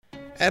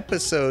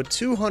episode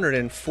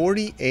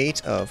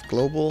 248 of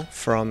Global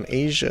from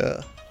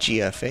Asia,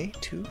 GFA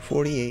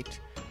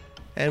 248.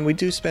 And we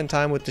do spend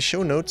time with the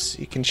show notes.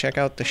 You can check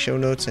out the show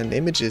notes and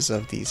images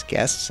of these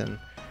guests and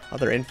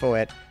other info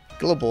at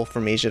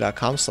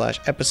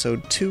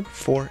globalfromasia.com/episode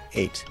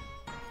 248.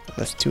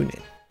 Let's tune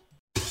in.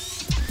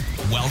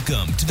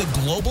 Welcome to the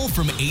Global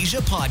from Asia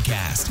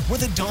podcast, where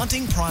the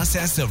daunting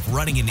process of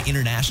running an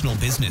international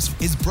business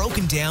is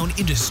broken down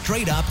into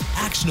straight-up,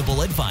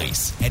 actionable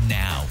advice. And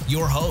now,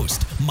 your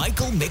host,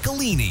 Michael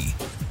Michelini.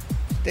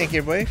 Thank you,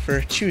 everybody,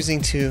 for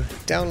choosing to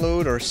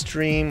download or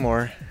stream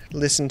or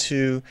listen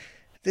to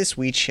this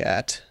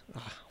WeChat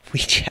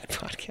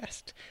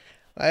podcast.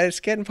 It's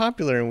getting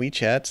popular in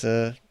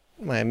WeChat.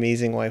 My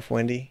amazing wife,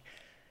 Wendy,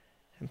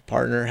 and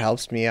partner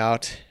helps me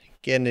out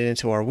getting it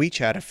into our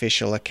WeChat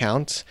official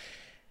account.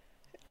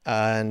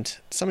 And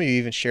some of you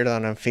even shared it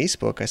on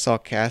Facebook. I saw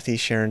Kathy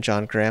sharing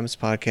John Graham's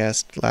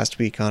podcast last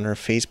week on her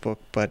Facebook,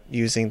 but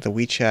using the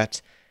WeChat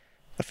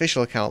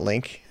official account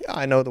link.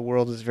 I know the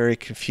world is very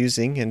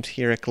confusing, and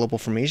here at Global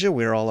from Asia,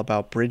 we're all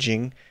about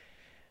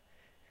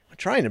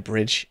trying to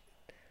bridge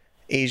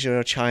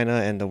Asia, China,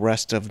 and the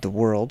rest of the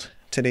world.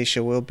 Today's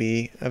show will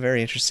be a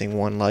very interesting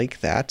one like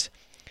that.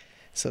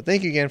 So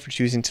thank you again for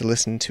choosing to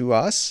listen to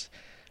us.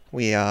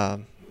 We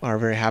are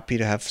very happy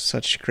to have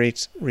such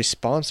great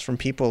response from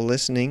people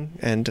listening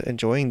and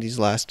enjoying these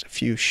last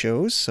few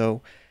shows.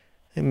 So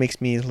it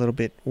makes me a little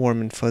bit warm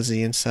and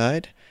fuzzy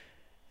inside.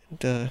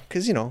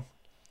 Because,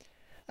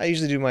 I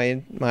usually do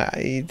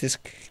this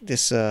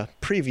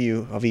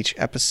preview of each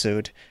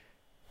episode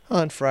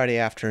on Friday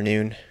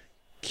afternoon.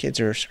 Kids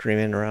are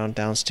screaming around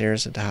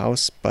downstairs at the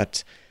house,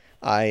 but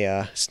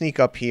I sneak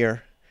up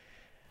here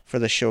for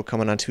the show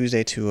coming on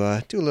Tuesday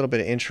to do a little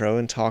bit of intro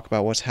and talk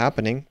about what's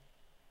happening.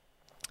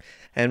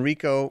 And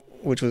Rico,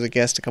 which was a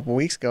guest a couple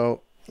weeks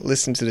ago,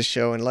 listened to the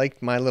show and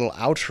liked my little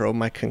outro,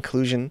 my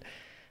conclusion.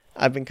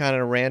 I've been kind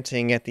of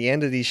ranting at the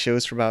end of these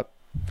shows for about,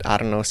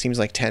 seems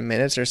like 10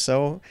 minutes or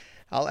so.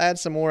 I'll add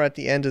some more at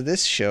the end of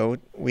this show.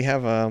 I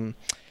have a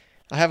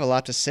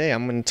lot to say.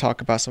 I'm going to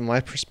talk about some of my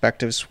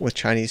perspectives with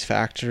Chinese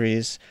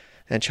factories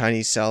and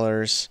Chinese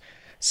sellers.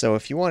 So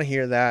if you want to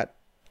hear that,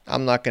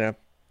 I'm not going to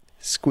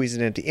squeeze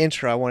it into the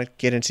intro. I want to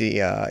get into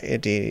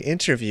the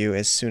interview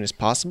as soon as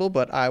possible,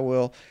 but I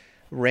will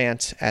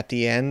rant at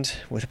the end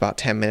with about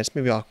 10 minutes.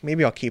 Maybe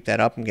I'll keep that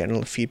up. I'm getting a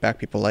little feedback.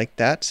 People like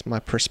that. My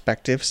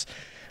perspectives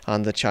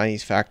on the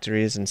Chinese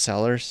factories and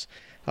sellers,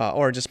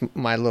 or just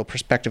my little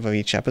perspective of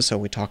each episode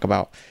we talk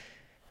about.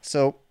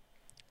 So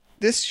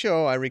this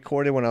show I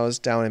recorded when I was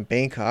down in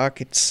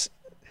Bangkok. It's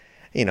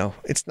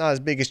not as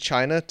big as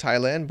China,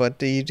 Thailand,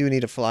 but you do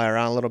need to fly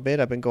around a little bit.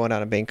 I've been going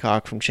down to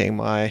Bangkok from Chiang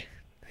Mai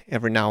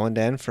every now and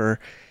then for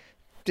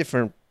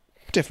different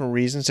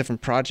reasons,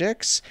 different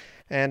projects.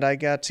 And I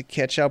got to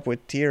catch up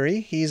with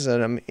Thierry. He's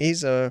a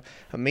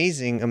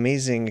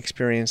amazing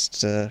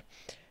experienced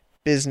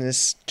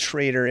business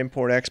trader,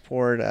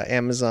 import-export,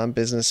 Amazon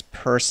business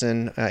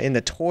person in the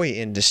toy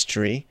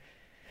industry.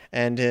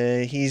 And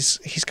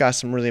he's got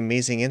some really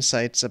amazing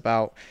insights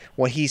about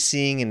what he's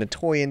seeing in the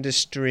toy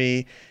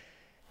industry,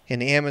 in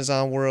the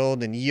Amazon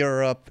world, in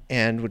Europe,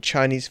 and with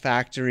Chinese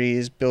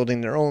factories building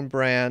their own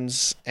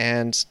brands,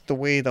 and the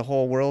way the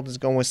whole world is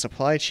going with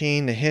supply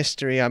chain, the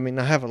history. I mean,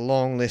 I have a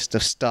long list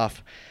of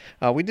stuff.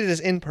 We did this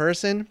in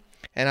person,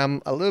 and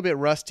I'm a little bit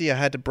rusty. I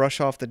had to brush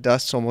off the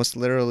dust almost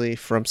literally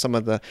from some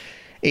of the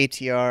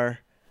ATR,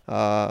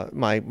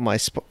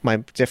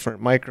 my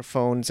different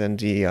microphones and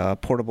the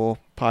portable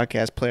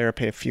podcast player. I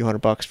paid a few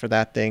 $100 for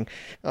that thing,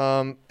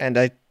 and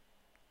I.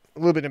 A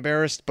little bit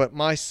embarrassed, but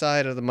my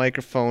side of the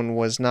microphone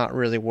was not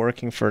really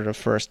working for the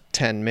first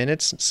 10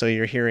 minutes, so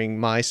you're hearing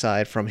my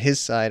side from his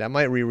side. I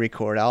might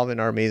re-record. Alvin,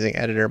 our amazing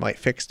editor, might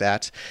fix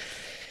that.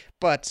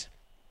 But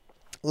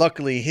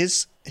luckily,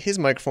 his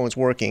microphone's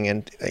working,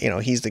 and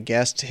he's the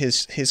guest.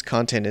 His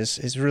content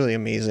is really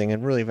amazing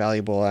and really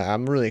valuable.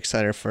 I'm really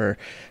excited for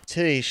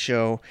today's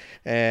show,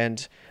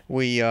 and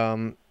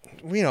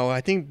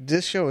I think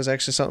this show is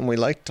actually something we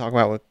like to talk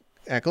about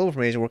at Global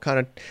from Asia. We're kind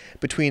of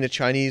between the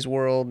Chinese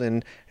world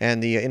and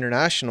the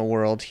international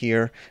world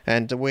here,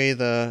 and the way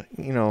the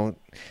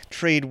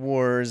trade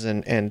wars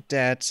and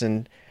debts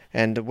and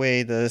the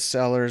way the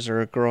sellers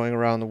are growing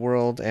around the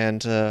world,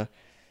 and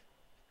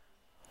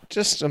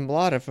just a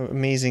lot of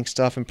amazing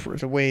stuff, and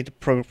the way the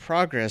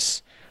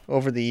progress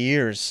over the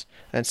years,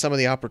 and some of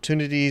the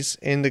opportunities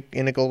in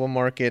the global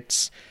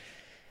markets,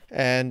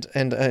 and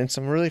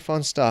some really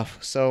fun stuff.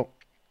 So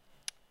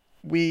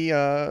we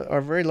are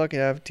very lucky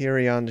to have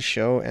Thierry on the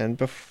show, and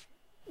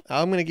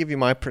I'm going to give you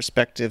my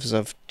perspectives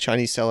of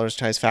Chinese sellers,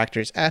 Chinese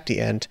factories at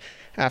the end,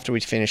 after we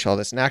finish all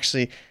this. And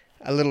actually,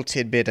 a little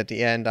tidbit at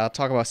the end, I'll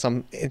talk about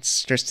some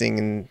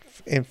interesting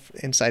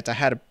insights. I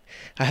had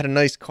a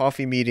nice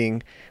coffee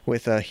meeting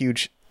with a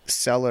huge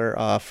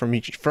seller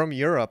from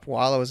Europe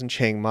while I was in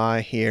Chiang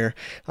Mai here,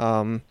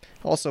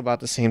 also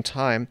about the same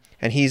time,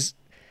 and he's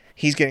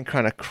getting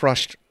kind of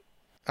crushed.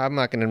 I'm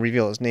not going to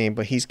reveal his name,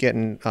 but he's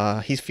feeling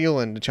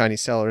the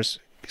Chinese sellers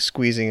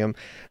squeezing them,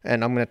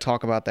 and I'm going to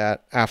talk about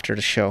that after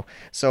the show.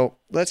 So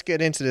let's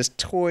get into this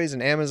toys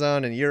and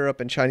Amazon and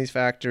Europe and Chinese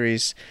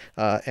factories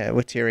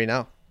with Thierry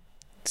now.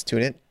 Let's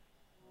tune in.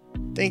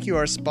 Thank you,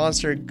 our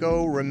sponsor,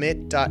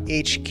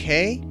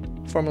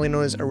 GoRemit.hk, formerly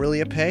known as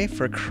Aurelia Pay,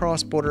 for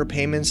cross-border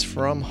payments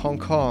from Hong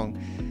Kong.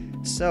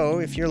 So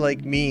if you're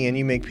like me and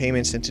you make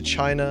payments into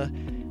China,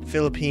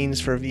 Philippines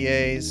for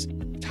VAs,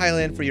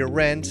 Thailand for your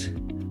rent,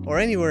 or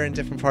anywhere in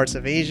different parts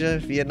of Asia,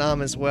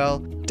 Vietnam as well,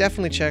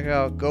 definitely check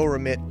out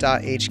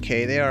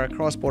GoRemit.hk. They are a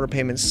cross-border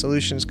payments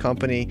solutions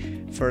company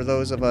for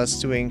those of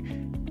us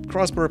doing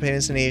cross-border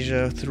payments in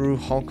Asia through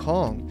Hong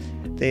Kong.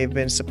 They've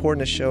been supporting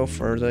the show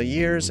for the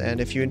years,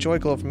 and if you enjoy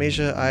Glow from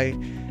Asia, I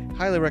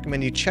highly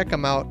recommend you check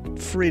them out.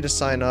 Free to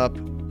sign up,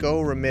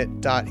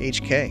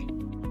 GoRemit.hk.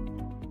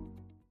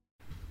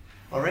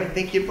 All right,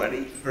 thank you,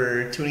 buddy,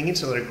 for tuning in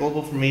to the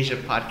Global from Asia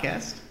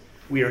podcast.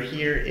 We are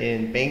here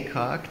in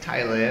Bangkok,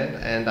 Thailand,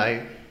 and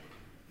I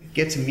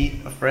get to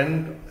meet a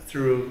friend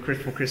from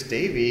Chris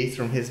Davey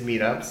from his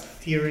meetups,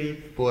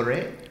 Thierry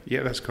Bourret.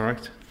 Yeah, that's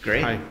correct.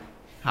 Great. Hi.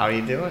 How are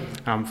you doing?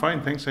 I'm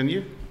fine, thanks. And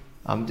you?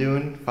 I'm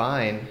doing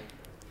fine.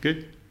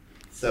 Good.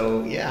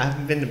 So, yeah, I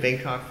haven't been to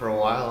Bangkok for a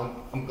while.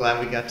 I'm glad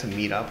we got to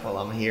meet up while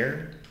I'm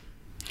here.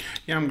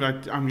 Yeah, I'm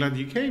glad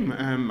you came.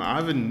 I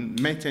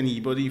haven't met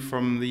anybody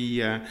from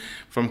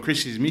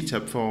Chris's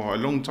meetup for a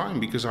long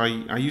time because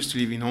I used to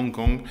live in Hong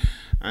Kong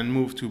and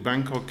moved to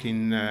Bangkok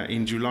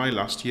in July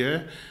last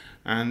year,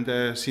 and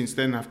since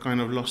then I've kind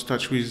of lost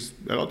touch with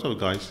a lot of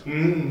guys.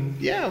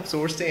 Yeah,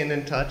 so we're staying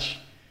in touch,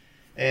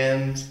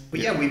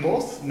 but we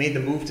both made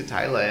the move to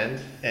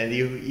Thailand, and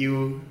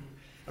you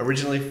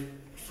originally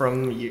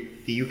from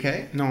the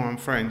UK? No, I'm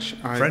French.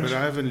 But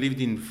I haven't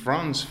lived in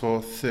France for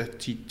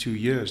 32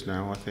 years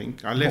now, I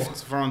think. I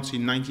left France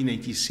in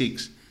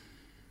 1986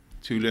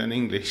 to learn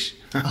English.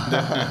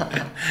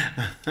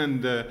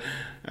 and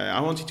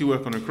I wanted to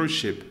work on a cruise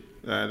ship.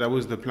 That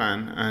was the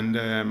plan. And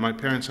my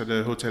parents had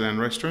a hotel and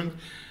restaurant,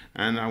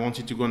 and I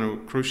wanted to go on a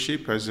cruise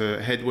ship as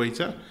a head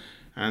waiter.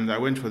 And I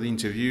went for the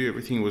interview.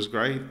 Everything was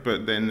great,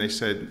 but then they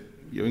said,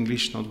 your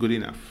English is not good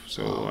enough.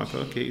 So I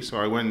thought, okay. So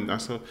I went.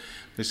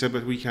 They said,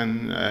 but we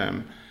can.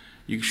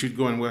 You should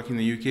go and work in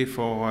the UK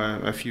for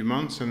a few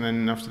months, and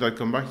then after that,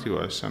 come back to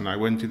us. And I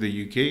went to the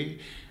UK.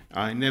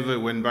 I never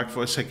went back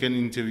for a second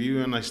interview,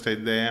 and I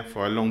stayed there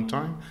for a long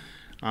time.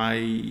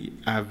 I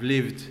have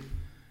lived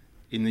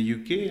in the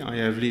UK. I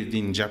have lived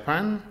in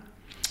Japan.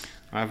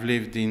 I've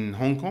lived in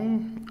Hong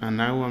Kong, and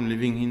now I'm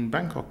living in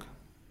Bangkok.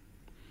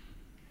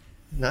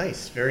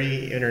 Nice,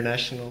 very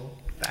international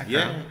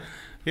background.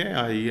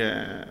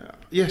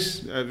 Yes,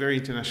 very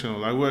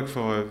international. I worked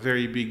for a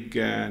very big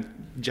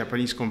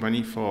Japanese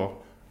company for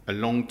a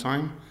long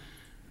time,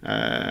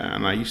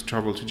 and I used to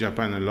travel to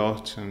Japan a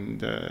lot.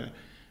 And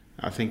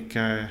I think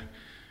I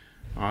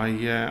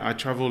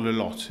travel a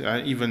lot,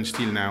 even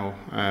still now.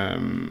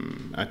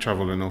 I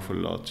travel an awful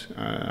lot.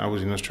 I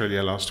was in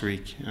Australia last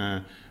week.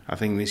 I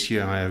think this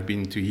year I have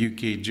been to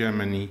UK,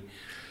 Germany,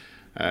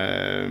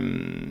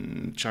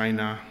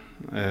 China,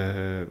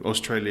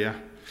 Australia.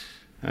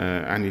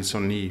 And it's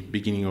only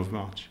beginning of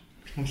March.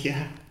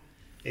 Yeah,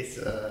 it's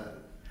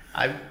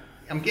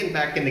I'm getting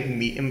back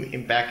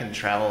back in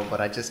travel, but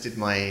I just did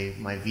my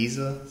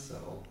visa,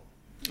 so.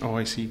 Oh,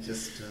 I see.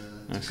 Just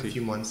took a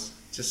few months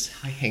just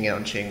hanging out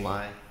in Chiang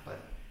Mai, but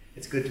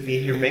it's good to be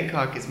here.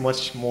 Bangkok is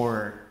much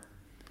more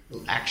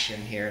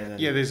action here.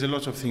 Yeah, there's a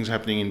lot of things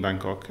happening in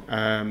Bangkok.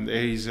 There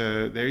is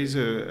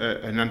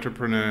an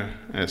entrepreneur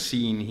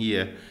scene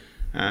here,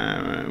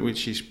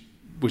 which is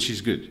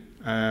good.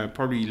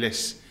 Probably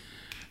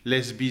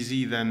less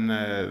busy than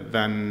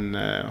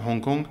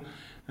Hong Kong.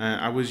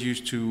 I was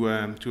used to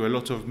a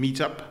lot of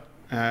meetup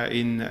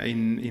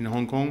in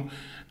Hong Kong,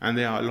 and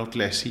there are a lot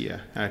less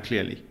here,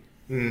 clearly.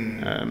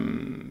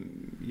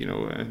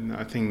 And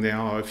I think there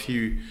are a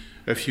few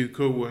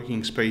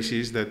co-working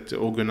spaces that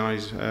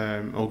organize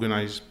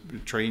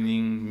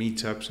training,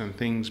 meetups, and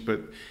things,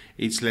 but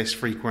it's less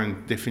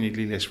frequent,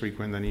 definitely less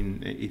frequent than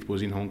it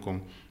was in Hong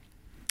Kong.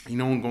 In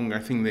Hong Kong, I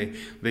think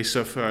they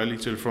suffer a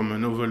little from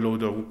an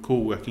overload of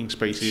co-working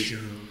spaces, sure.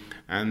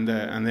 and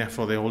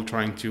therefore they're all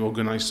trying to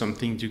organize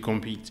something to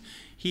compete.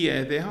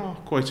 Here, there are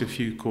quite a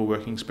few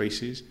co-working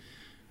spaces,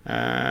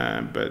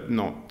 but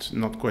not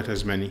quite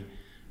as many.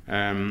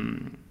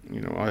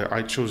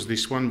 I chose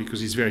this one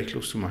because it's very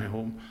close to my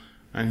home,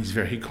 and it's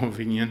very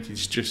convenient.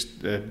 It's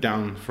just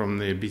down from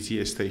the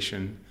BTS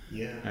station,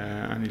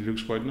 and it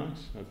looks quite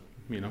nice.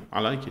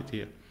 I like it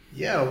here.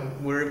 Yeah,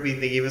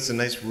 they gave us a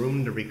nice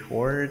room to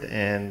record,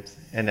 and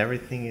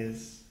everything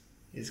is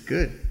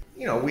good.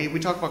 We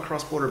talk about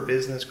cross-border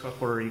business,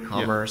 cross-border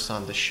e-commerce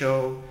on the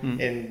show,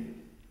 and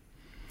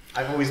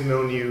I've always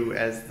known you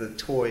as the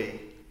toy.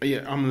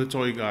 Yeah, I'm the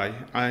toy guy.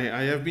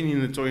 I have been in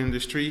the toy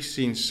industry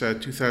since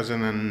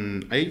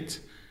 2008.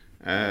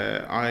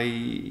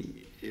 I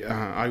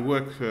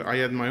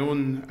had my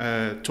own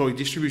toy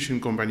distribution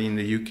company in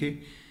the UK.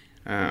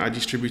 I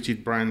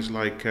distributed brands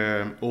like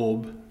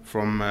Orb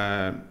from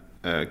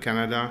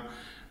Canada,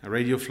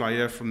 Radio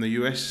Flyer from the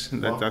US,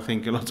 that I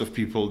think a lot of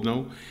people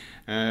know,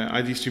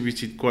 I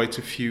distributed quite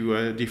a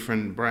few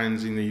different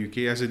brands in the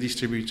UK as a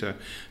distributor.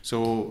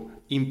 So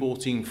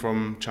importing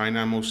from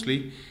China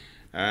mostly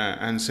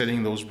and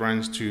selling those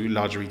brands to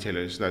large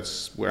retailers.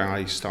 That's where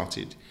I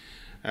started.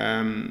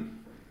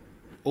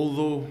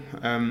 Although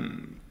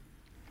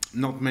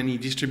not many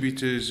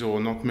distributors or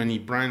not many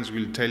brands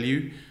will tell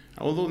you,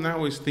 although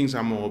now as things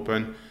are more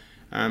open,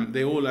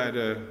 they all had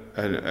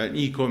an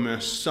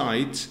e-commerce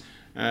site,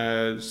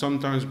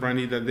 sometimes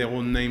branded at their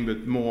own name,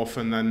 but more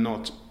often than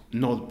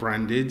not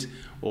branded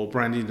or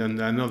branded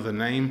under another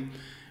name,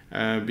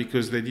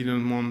 because they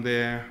didn't want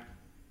their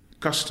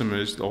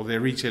customers or their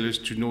retailers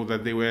to know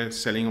that they were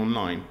selling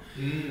online.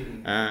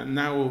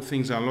 Now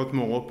things are a lot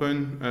more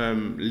open.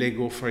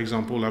 Lego, for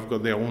example, have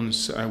got their own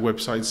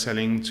website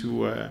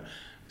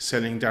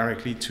selling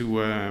directly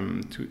to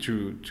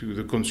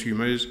the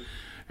consumers.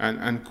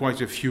 And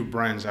quite a few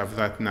brands have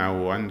that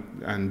now,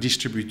 and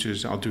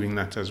distributors are doing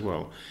that as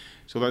well.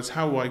 So that's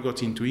how I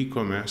got into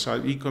e-commerce.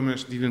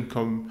 E-commerce didn't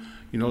come,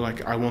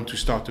 like I want to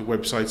start a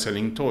website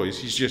selling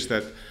toys. It's just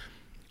that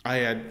I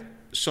had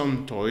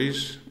some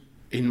toys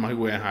in my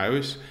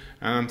warehouse,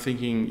 and I'm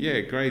thinking,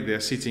 yeah, great, they're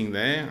sitting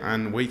there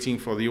and waiting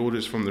for the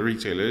orders from the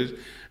retailers,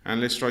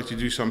 and let's try to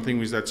do something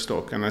with that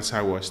stock. And that's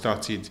how I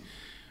started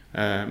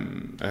a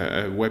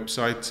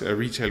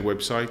retail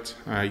website,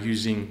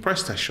 using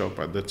PrestaShop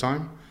at the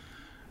time.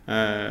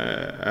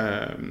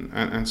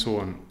 And so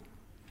on.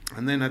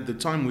 And then at the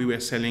time we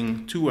were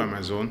selling to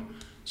Amazon,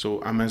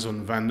 so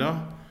Amazon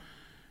vendor,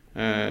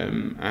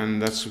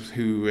 and that's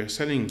who we're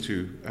selling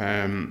to.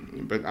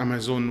 But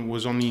Amazon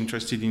was only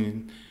interested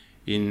in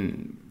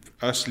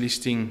us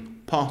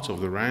listing part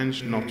of the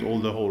range, not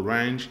the whole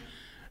range,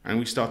 and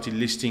we started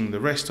listing the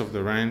rest of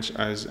the range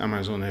as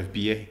Amazon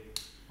FBA.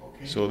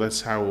 Okay. So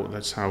that's how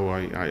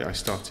I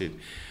started.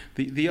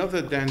 The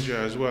other danger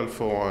as well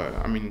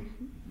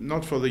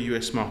not for the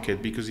US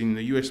market, because in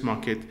the US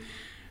market,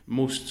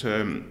 most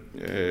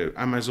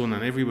Amazon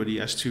and everybody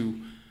has to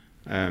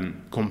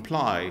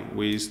comply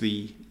with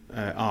the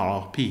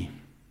RRP,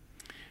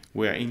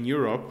 where in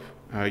Europe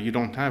you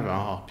don't have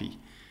RRP.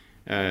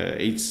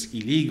 It's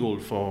illegal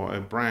for a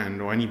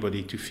brand or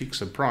anybody to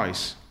fix a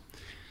price,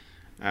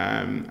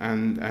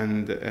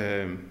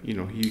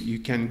 you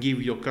can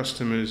give your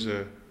customers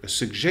a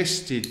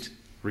suggested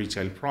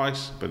retail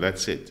price, but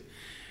that's it.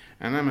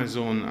 And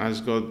Amazon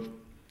has got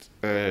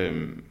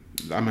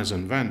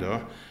Amazon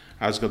vendor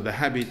has got the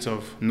habit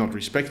of not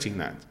respecting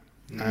that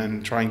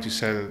and trying to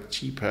sell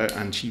cheaper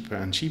and cheaper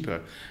and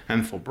cheaper.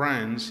 And for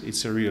brands,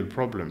 it's a real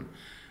problem.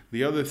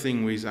 The other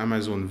thing with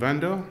Amazon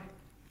vendor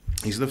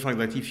is the fact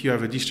that if you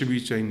have a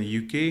distributor in the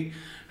UK,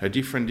 a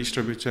different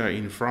distributor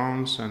in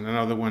France, and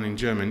another one in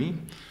Germany,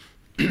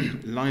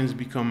 lines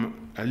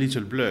become a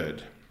little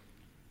blurred.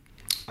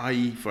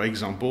 i.e., for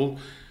example,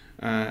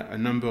 a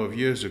number of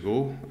years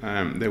ago,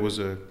 there was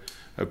a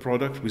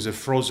product with a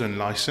frozen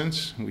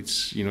license,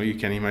 which you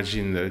can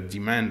imagine the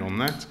demand on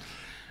that,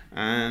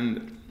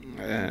 and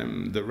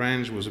the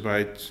range was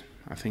about,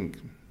 I think,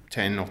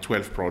 10 or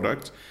 12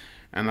 products,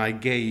 and I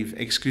gave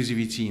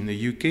exclusivity in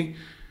the UK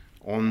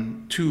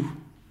on two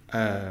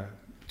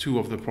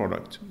of the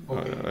product,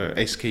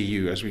 okay.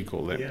 SKU as we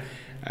call them, yeah.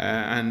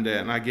 And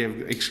I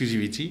gave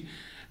exclusivity.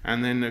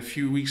 And then a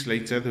few weeks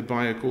later, the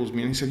buyer calls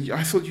me and he said,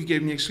 I thought you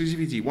gave me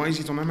exclusivity. Why is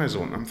it on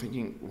Amazon? I'm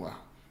thinking, well,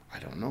 I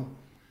don't know.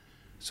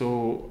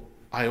 So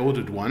I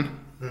ordered one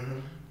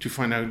to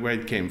find out where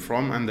it came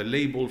from, and the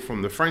label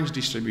from the French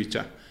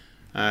distributor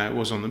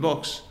was on the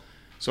box.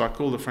 So I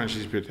called the French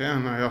distributor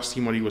and I asked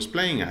him what he was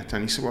playing at.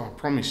 And he said, well, I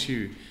promise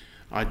you,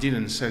 I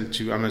didn't sell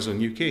to Amazon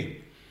UK.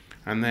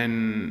 And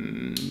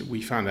then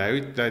we found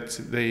out that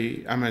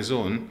the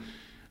Amazon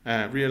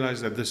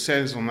realized that the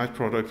sales on that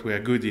product were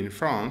good in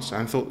France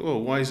and thought, oh,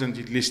 why isn't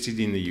it listed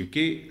in the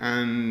UK?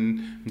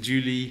 And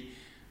duly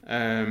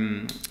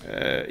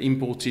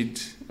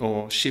imported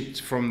or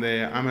shipped from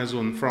their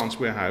Amazon France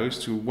warehouse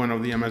to one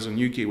of the Amazon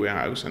UK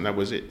warehouse, and that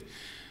was it.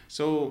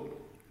 So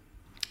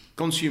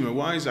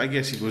consumer-wise, I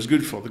guess it was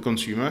good for the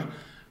consumer,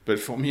 but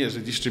for me as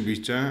a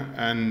distributor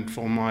and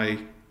for my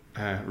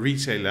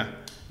retailer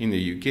in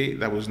the UK,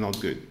 that was not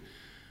good.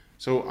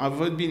 So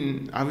I've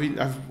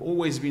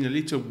always been a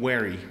little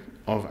wary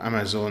of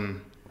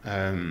Amazon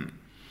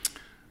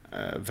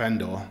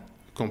vendor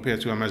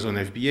compared to Amazon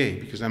FBA,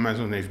 because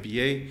Amazon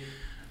FBA,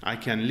 I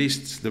can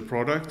list the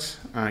product,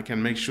 I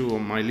can make sure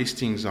my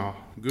listings are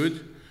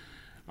good,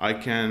 I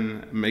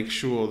can make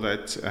sure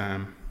that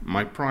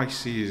my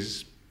price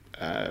is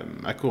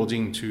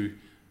according to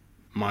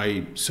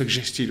my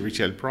suggested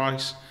retail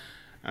price,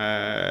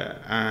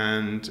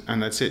 and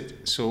that's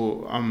it.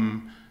 So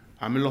I'm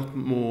a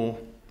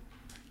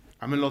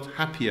lot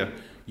happier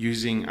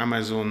using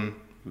Amazon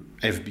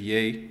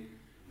FBA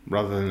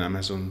rather than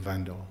Amazon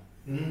vendor,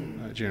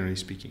 generally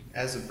speaking.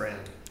 As a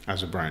brand.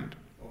 As a brand.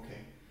 Okay.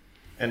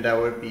 And that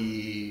would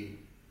be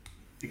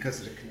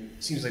because it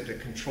seems like the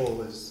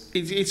control is...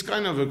 It's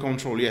kind of a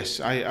control, yes.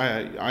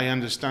 I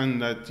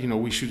understand that,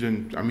 we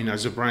shouldn't,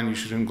 as a brand, you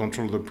shouldn't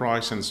control the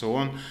price and so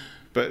on.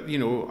 But,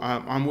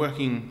 I'm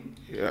working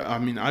I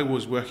mean, I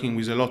was working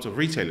with a lot of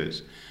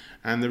retailers,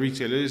 and the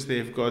retailers,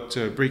 they've got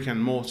brick and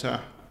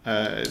mortar.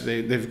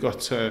 They've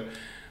got to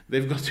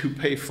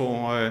pay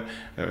for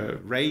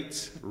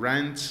rate,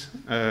 rent,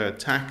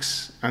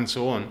 tax, and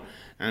so on.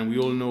 And we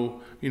all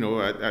know,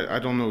 I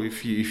don't know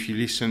if you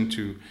listen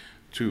to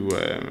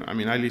I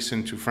mean, I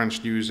listen to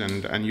French news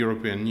and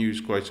European news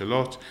quite a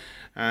lot,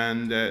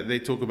 and they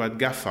talk about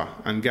GAFA,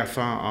 and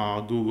GAFA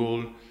are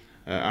Google,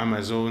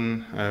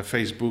 Amazon,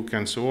 Facebook,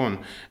 and so on,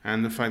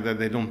 and the fact that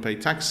they don't pay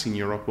tax in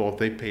Europe, or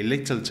they pay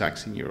little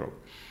tax in Europe,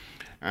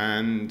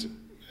 and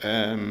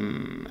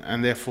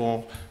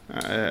therefore,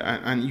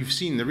 and you've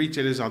seen the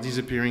retailers are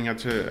disappearing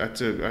at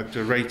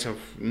a rate of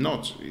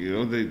not,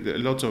 a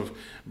lot of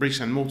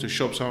bricks and mortar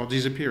shops are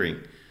disappearing,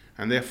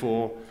 and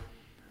therefore.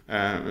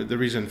 The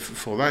reason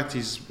for that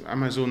is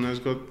Amazon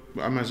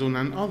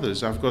and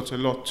others have got a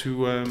lot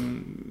to,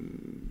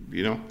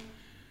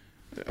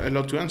 a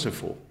lot to answer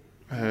for.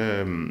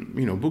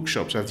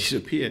 Bookshops have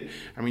disappeared.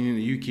 I mean, in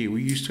the UK,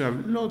 we used to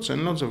have lots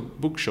and lots of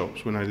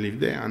bookshops when I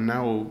lived there, and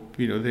now,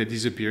 they're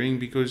disappearing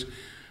because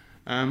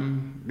of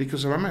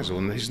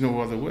Amazon. There's no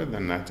other word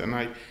than that. And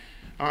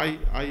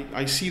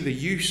I see the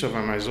use of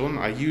Amazon.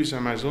 I use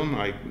Amazon.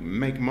 I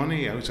make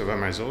money out of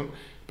Amazon.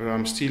 But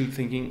I'm still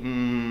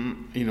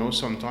thinking,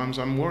 sometimes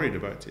I'm worried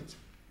about it.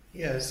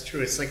 Yeah, it's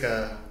true. It's like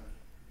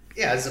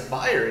as a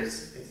buyer,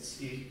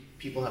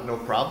 people have no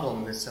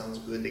problem. This sounds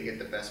good. They get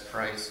the best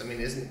price. I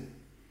mean,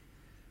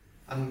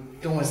 I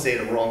don't want to say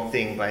the wrong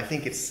thing, but I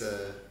think it's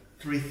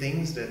three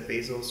things that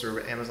Bezos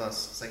or Amazon,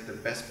 it's like the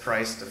best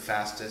price, the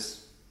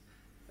fastest,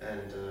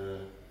 and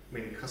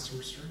maybe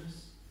customer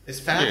service. It's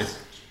fast. Yes.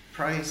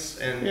 Price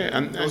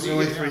and those are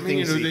only three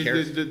things he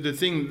cares. The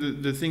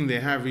thing they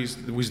have is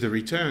with the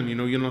return.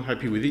 You're not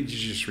happy with it, you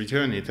just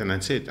return it, and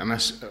that's it. And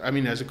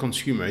as a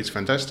consumer, it's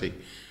fantastic.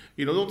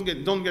 Don't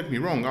get me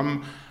wrong.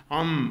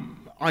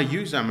 I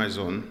use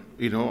Amazon.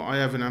 I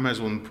have an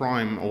Amazon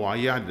Prime, or I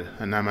had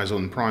an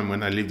Amazon Prime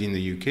when I lived in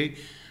the UK,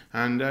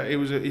 and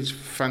it's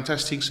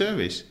fantastic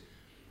service.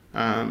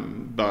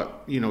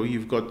 But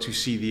you've got to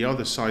see the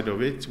other side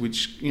of it,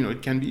 which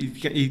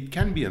it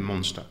can be a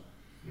monster.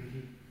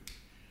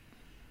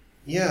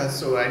 Yeah,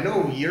 so I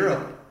know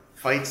Europe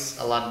fights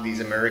a lot of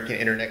these American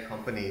internet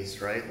companies,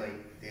 right? Like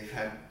they've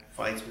had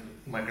fights with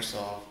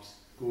Microsoft,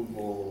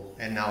 Google,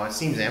 and now it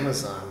seems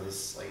Amazon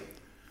is like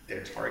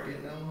their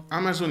target now.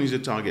 Amazon is a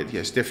target,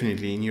 yes,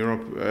 definitely. In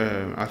Europe,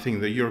 I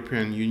think the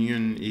European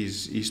Union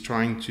is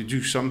trying to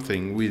do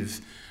something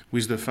with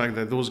the fact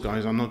that those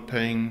guys are not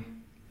paying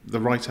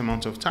the right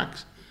amount of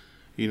tax.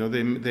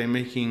 They're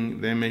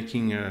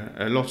making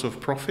a lot of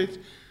profit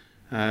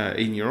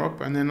in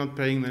Europe, and they're not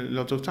paying a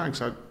lot of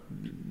tax. I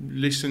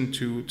listened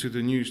to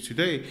the news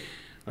today,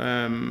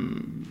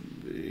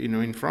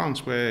 in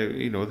France, where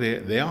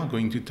they are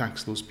going to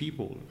tax those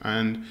people,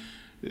 and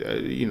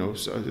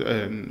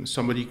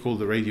somebody called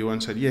the radio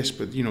and said yes,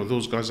 but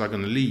those guys are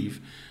going to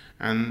leave,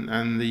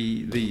 and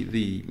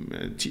the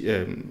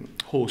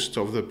host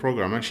of the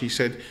program actually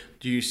said,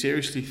 do you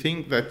seriously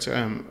think that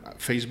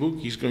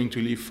Facebook is going to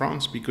leave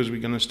France because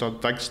we're going to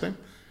start tax them?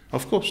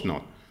 Of course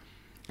not.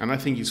 And I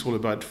think it's all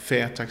about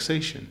fair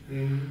taxation,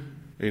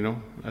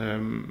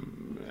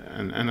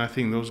 and I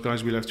think those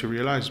guys will have to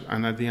realize,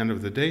 and at the end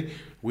of the day,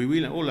 we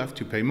will all have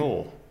to pay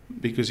more,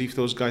 because if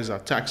those guys are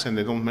taxed and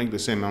they don't make the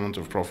same amount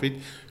of profit,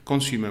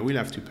 consumer will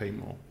have to pay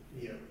more.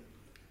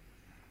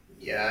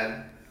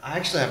 Yeah. I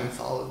actually haven't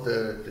followed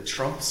the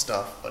Trump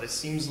stuff, but it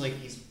seems like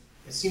it's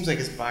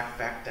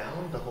back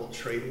down, the whole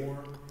trade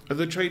war.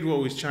 The trade war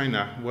with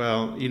China.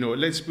 Well,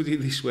 let's put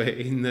it this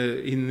way: in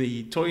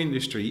the toy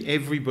industry,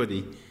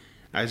 everybody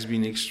has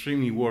been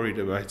extremely worried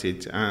about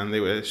it, and they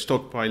were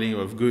stockpiling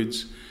of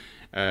goods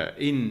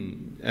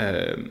in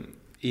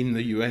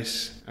the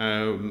US,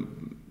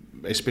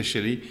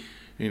 especially,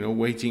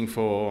 waiting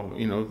for,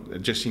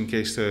 just in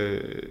case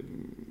the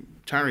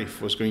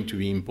tariff was going to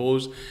be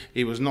imposed.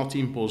 It was not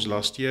imposed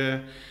last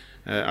year.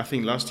 I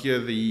think last year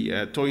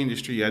the toy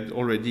industry had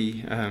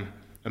already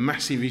a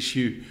massive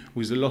issue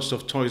with the loss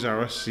of Toys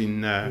R Us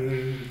in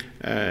the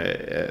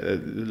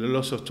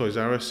loss of Toys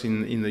R Us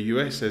in the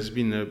US has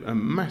been a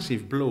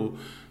massive blow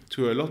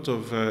to a lot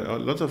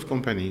of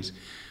companies,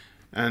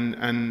 and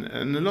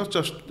the loss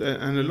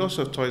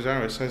of Toys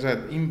R Us has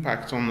had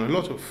impact on a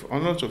lot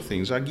of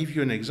things. I'll give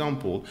you an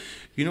example.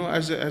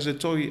 As a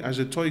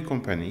toy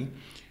company,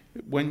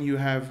 when you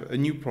have a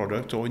new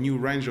product or a new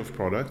range of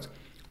product,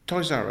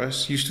 Toys R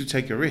Us used to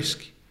take a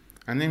risk,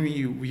 and then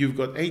you've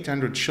got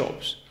 800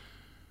 shops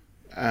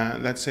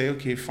that say,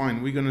 okay,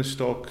 fine, we're going to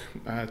stock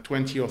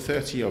 20 or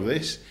 30 of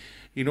this.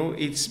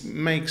 It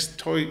makes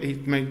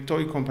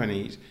toy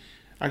companies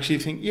actually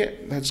think, yeah,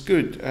 that's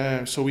good,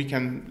 so we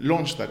can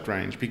launch that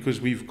range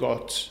because we've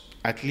got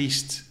at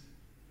least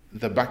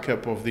the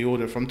backup of the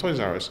order from Toys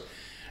R Us,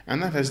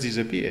 and that has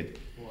disappeared.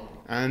 Wow.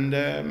 And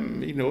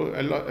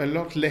a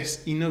lot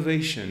less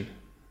innovation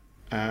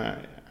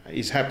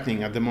is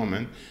happening at the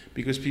moment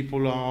because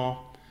people are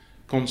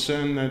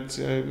concerned that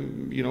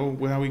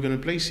where are we going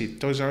to place it?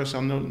 Toys R Us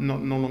are no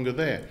longer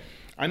there.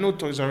 I know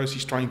Toys R Us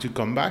is trying to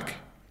come back,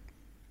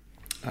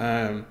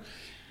 and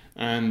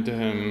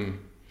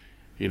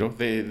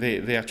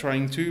they are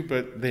trying to,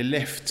 but they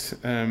left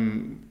a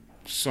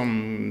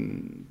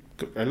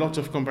lot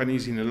of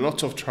companies in a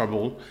lot of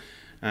trouble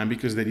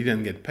because they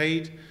didn't get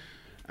paid.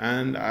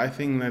 And I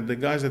think that the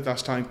guys that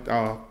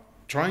are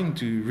trying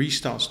to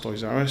restart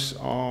Toys R Us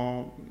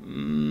are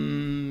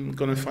going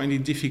to find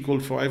it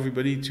difficult for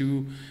everybody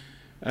to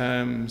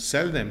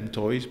sell them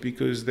toys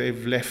because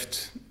they've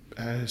left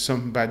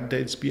some bad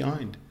debts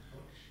behind.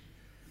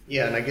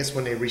 Yeah, and I guess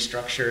when they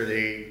restructure,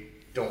 they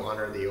don't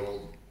honor the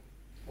old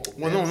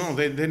well, debts. no,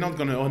 they're not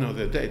going to honor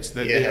their debts.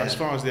 They, as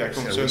far as they are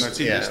concerned, that's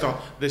it.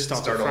 They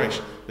start afresh.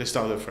 Over. They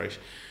start afresh.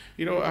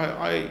 You know,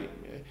 I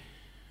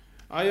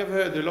have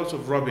heard a lot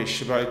of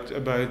rubbish about the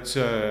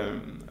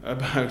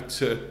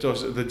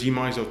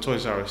demise of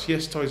Toys R Us.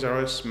 Yes, Toys R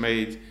Us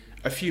made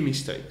a few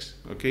mistakes.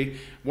 Okay,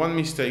 one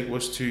mistake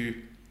was to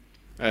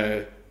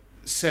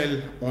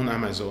sell on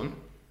Amazon.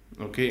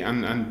 Okay,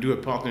 and do a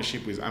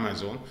partnership with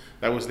Amazon.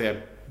 That was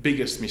their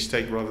biggest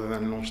mistake, rather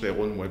than launch their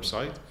own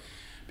website,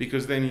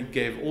 because then it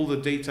gave all the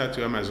data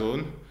to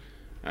Amazon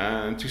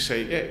to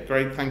say, yeah,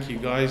 great, thank you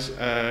guys.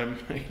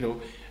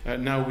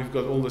 Now we've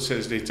got all the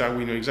sales data.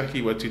 We know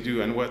exactly what to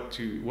do and what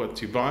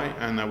to buy,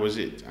 and that was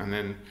it. And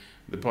then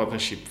the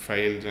partnership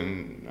failed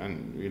and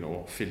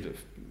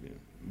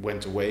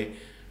went away,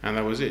 and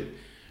that was it.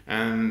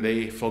 And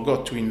they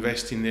forgot to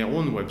invest in their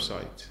own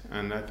website,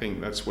 and I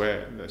think that's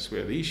where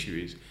the issue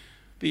is.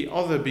 The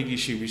other big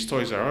issue with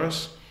Toys R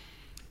Us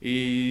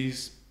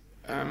is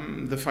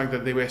the fact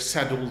that they were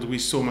saddled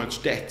with so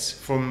much debt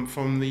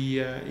from the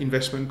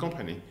investment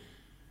company,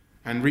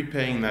 and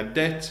repaying that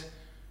debt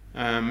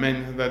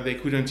meant that they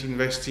couldn't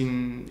invest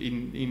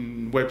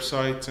in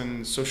websites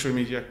and social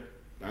media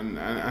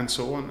and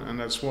so on, and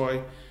that's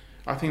why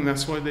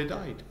they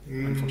died,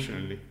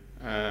 unfortunately.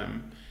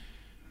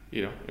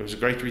 It was a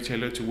great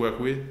retailer to work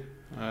with,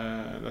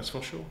 that's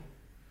for sure.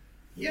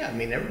 Yeah, I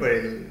mean,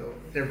 everybody,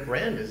 their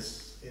brand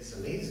is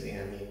amazing.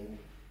 I mean,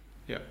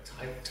 yeah,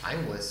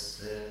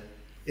 timeless.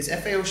 Is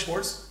FAO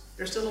Schwarz?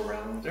 They're still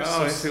around.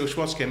 FAO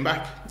Schwarz came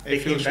back.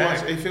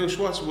 FAO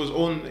Schwarz was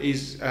owned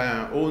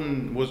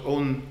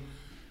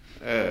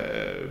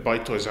by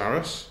Toys R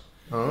Us,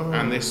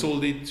 and they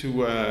sold it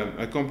to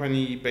a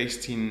company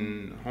based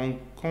in Hong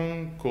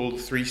Kong called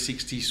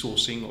 360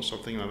 Sourcing or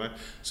something like that.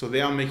 So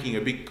they are making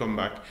a big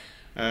comeback.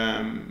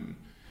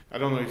 I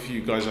don't know if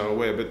you guys are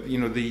aware, but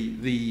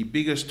the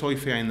biggest toy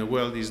fair in the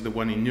world is the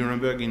one in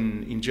Nuremberg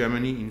in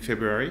Germany in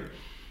February,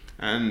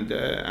 and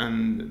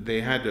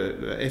they had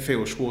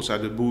FAO Schwarz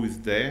had a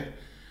booth there,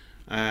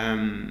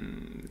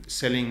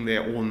 selling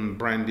their own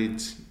branded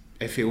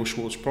FAO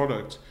Schwarz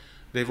product.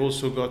 They've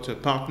also got a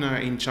partner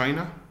in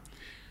China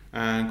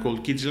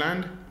called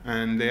Kidsland,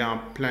 and they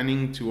are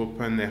planning to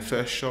open their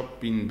first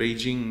shop in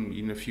Beijing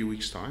in a few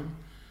weeks' time.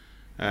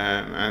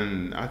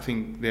 And I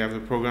think they have a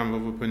program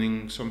of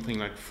opening something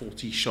like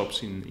 40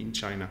 shops in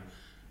China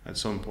at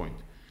some point.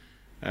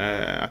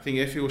 I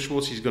think FAO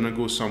Schwarz is going to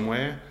go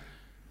somewhere.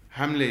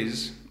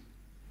 Hamleys,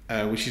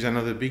 which is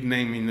another big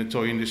name in the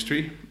toy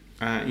industry,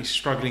 is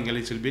struggling a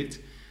little bit.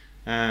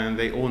 And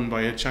they're owned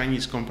by a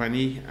Chinese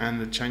company, and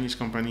the Chinese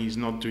company is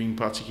not doing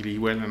particularly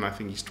well, and I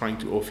think it's trying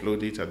to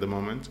offload it at the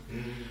moment.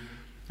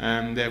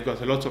 They've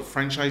got a lot of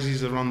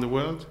franchises around the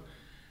world.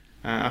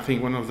 I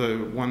think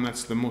one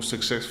that's the most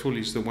successful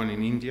is the one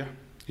in India.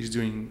 It's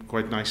doing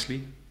quite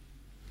nicely.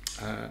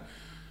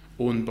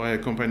 Owned by a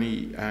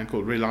company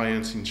called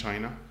Reliance in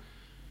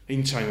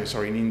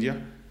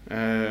India.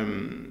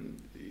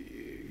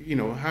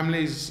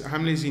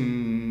 Hamleys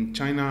in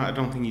China, I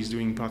don't think is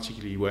doing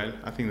particularly well.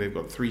 I think they've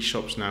got 3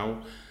 shops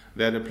now.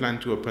 They had a plan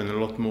to open a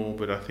lot more,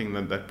 but I think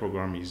that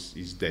program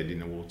is dead in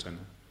the water now.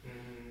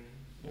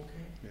 Okay.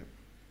 Yeah.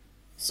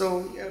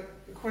 So,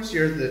 of course,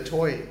 you're the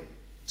toy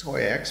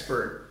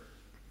expert.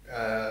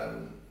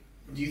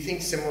 Do you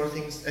think similar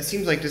things? It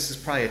seems like this is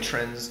probably a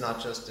trend. It's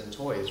not just in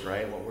toys,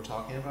 right? What we're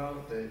talking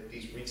about,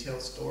 these retail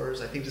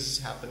stores. I think this is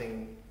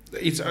happening.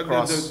 It's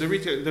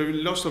the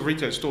loss of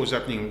retail stores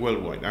happening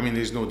worldwide. I mean,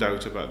 there's no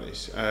doubt about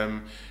this.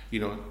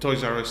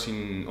 Toys R Us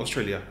in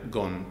Australia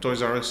gone.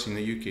 Toys R Us in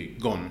the UK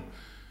gone.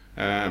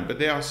 But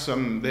there are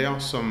some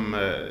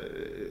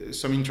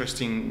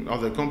interesting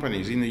other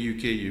companies in the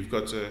UK. You've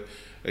got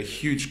a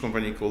huge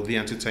company called The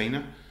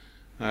Entertainer,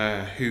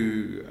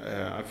 who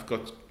have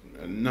got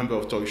a number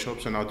of toy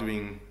shops and are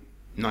doing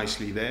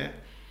nicely there.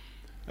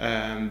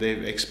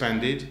 They've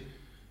expanded.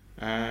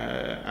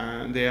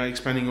 And they are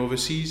expanding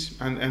overseas,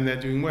 and they're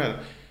doing well.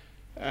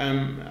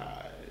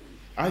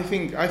 I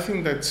think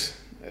that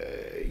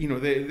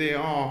they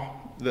are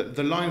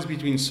the lines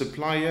between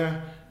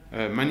supplier,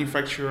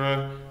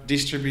 manufacturer,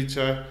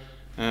 distributor,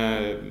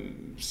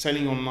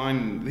 selling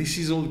online. This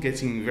is all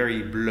getting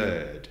very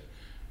blurred.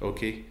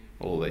 Okay,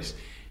 all this.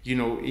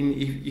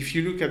 If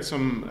you look at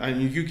some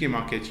in the UK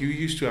market, you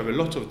used to have a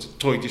lot of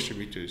toy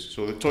distributors.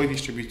 So the toy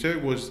distributor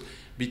was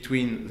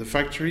between the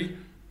factory,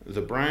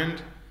 the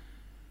brand,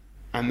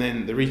 and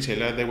then the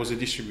retailer. There was a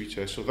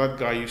distributor. So that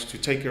guy used to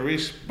take a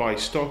risk, buy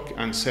stock,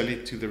 and sell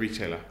it to the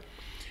retailer.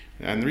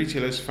 And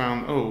retailers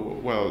found, oh,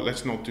 well,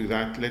 let's not do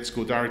that. Let's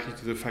go directly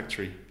to the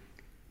factory.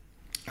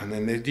 And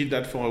then they did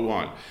that for a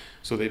while.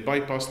 So they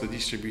bypassed the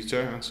distributor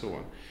and so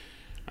on.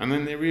 And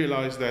then they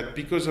realized that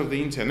because of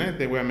the internet,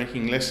 they were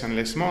making less and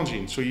less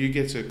margin. So you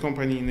get a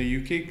company in the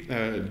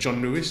UK,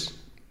 John Lewis,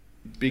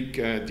 big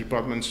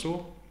department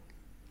store.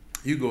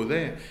 You go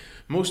there,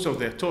 most of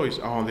their toys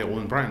are on their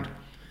own brand,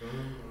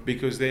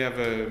 because they have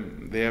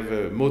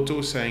a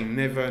motto saying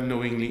never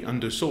knowingly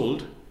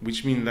undersold,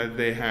 which means that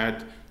they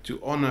had to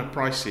honor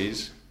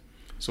prices.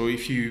 So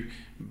if you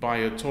buy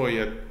a toy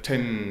at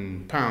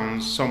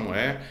 £10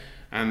 somewhere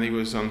and it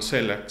was on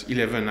sale at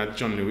 11 at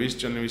John Lewis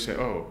said,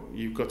 oh,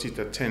 you got it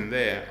at 10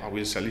 there, I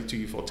will sell it to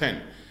you for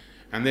 10.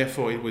 And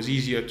therefore it was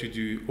easier to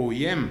do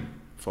OEM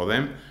for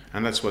them,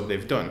 and that's what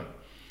they've done.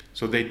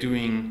 So they're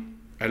doing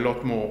a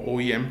lot more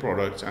OEM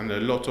products, and a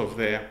lot of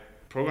their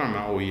program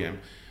are OEM.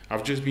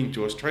 I've just been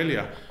to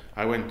Australia.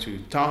 I went to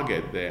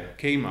Target there,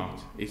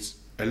 Kmart. It's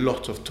a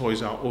lot of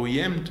toys are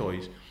OEM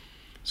toys.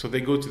 So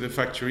they go to the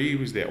factory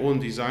with their own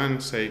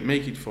design, say,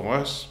 make it for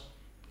us,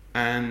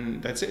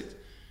 and that's it.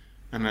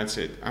 And that's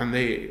it. And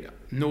they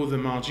know the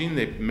margin,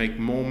 they make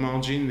more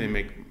margin,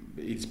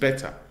 it's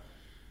better.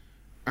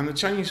 And the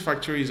Chinese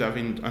factories have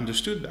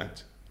understood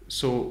that.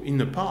 So in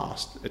the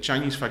past, a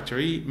Chinese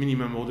factory,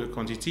 minimum order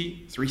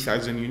quantity,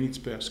 3,000 units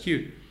per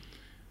SKU.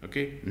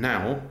 Okay,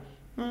 now,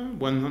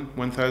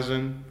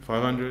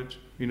 1,500,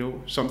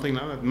 something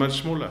like that,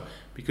 much smaller.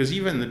 Because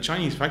even the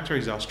Chinese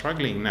factories are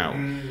struggling now,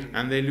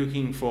 and they're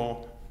looking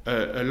for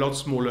a lot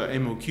smaller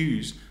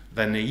MOQs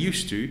than they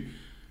used to,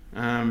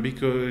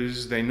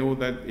 because they know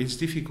that it's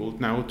difficult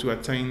now to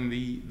attain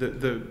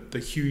the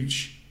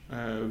huge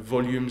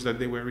volumes that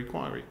they were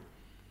requiring.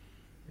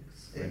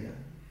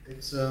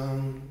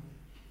 So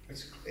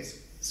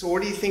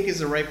what do you think is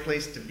the right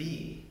place to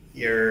be?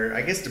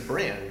 I guess the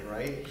brand,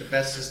 right? The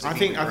best is to I be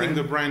think the brand. I think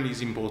the brand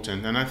is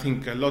important, and I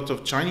think a lot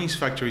of Chinese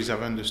factories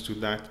have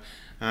understood that.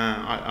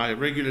 I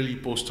regularly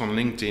post on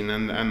LinkedIn,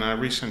 and I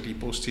recently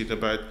posted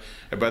about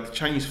the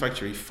Chinese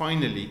factory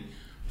finally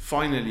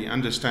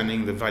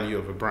understanding the value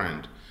of a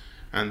brand,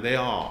 and they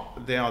are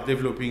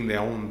developing their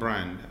own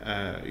brand.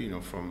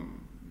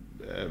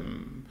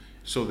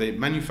 So they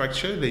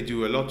manufacture, they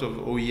do a lot of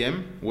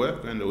OEM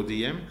work and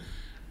ODM,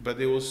 but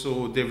they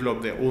also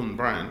develop their own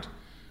brand.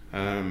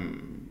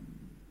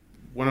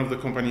 One of the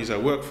companies I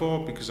work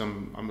for, because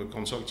I'm a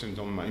consultant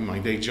in my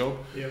day job,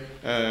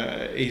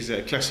 is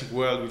a Classic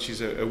World, which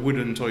is a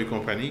wooden toy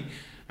company.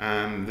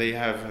 They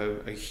have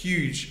a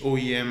huge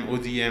OEM,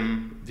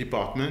 ODM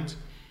department,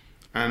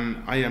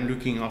 and I am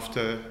looking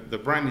after the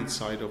branded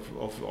side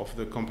of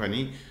the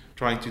company,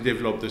 trying to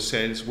develop the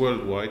sales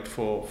worldwide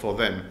for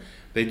them.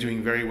 They're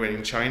doing very well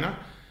in China,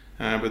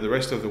 but the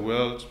rest of the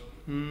world,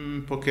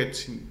 some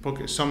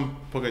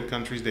pocket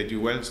countries they do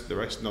well, the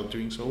rest not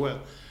doing so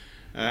well.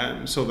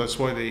 So that's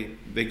why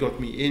they got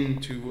me in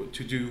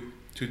to do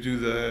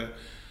the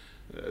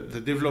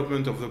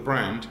development of the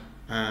brand,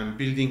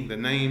 building the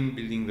name,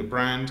 building the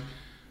brand.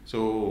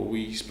 So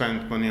we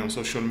spent money on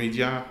social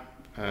media.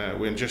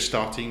 We're just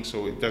starting,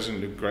 so it doesn't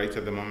look great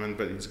at the moment,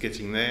 but it's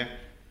getting there.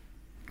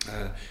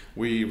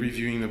 We're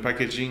reviewing the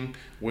packaging.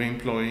 We're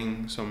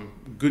employing some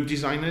good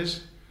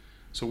designers.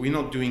 So we're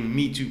not doing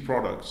Me Too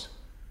products.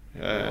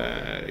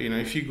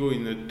 If you go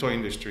in the toy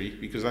industry,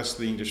 because that's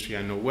the industry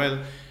I know well,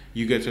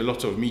 you get a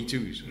lot of Me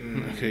Too's,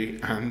 okay?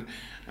 And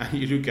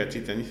you look at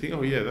it and you think,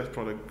 oh yeah, that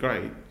product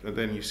great. And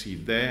then you see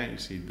it there, you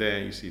see it there,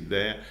 you see it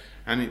there.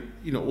 And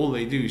all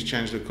they do is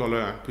change the color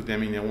and put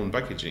them in their own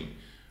packaging.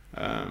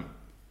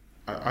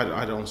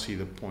 I don't see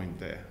the point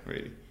there,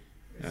 really.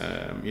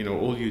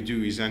 All you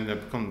do is end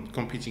up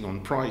competing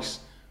on price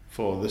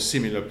for the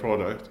similar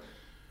product,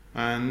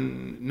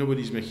 and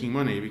nobody's making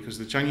money because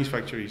the Chinese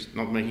factory is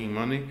not making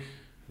money.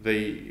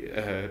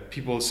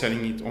 People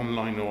selling it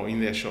online or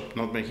in their shop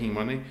not making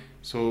money.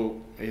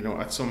 So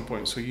at some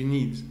point,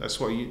 that's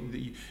why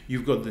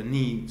you've got the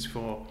needs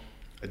for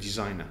a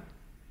designer,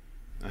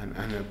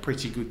 and a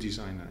pretty good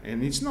designer.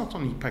 And it's not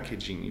only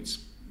packaging; it's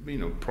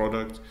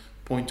product,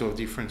 point of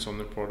difference on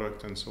the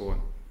product, and so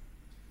on.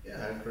 Yeah,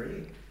 I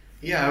agree.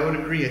 Yeah, I would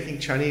agree. I think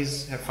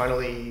Chinese have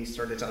finally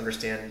started to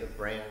understand the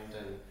brand,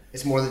 and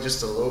it's more than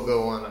just a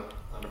logo on a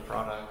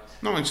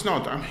product. No, it's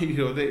not. I mean,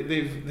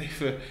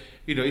 they've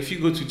if you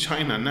go to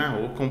China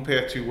now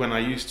compared to when I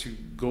used to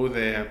go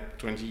there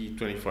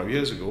 25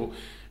 years ago,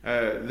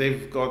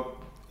 they've got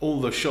all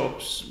the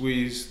shops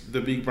with the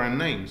big brand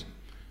names,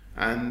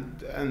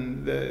 and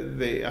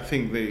I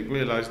think they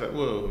realize that,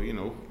 well,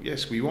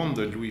 yes, we want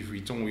the Louis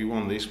Vuitton, we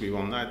want this, we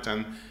want that,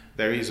 and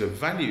there is a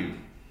value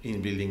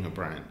in building a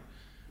brand.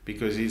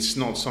 Because it's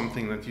not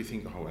something that you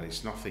think, oh, well,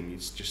 it's nothing,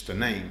 it's just a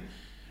name.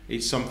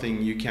 It's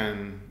something you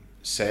can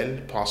sell,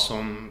 pass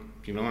on,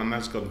 and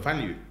that's got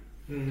value.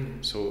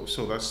 Mm-hmm. So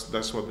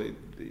that's what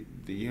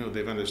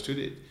they've understood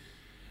it.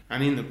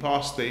 And in the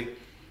past, the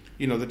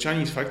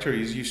Chinese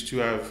factories used to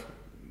have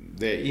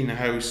their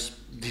in-house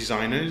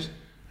designers,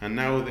 and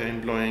now they're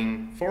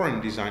employing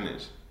foreign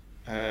designers.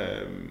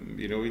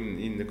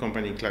 In the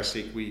company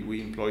Classic,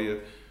 we employ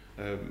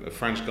a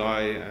French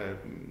guy,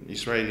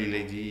 Israeli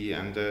lady,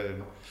 and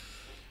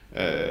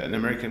an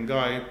American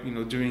guy,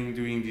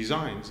 doing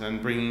designs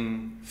and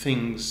bringing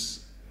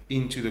things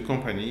into the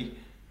company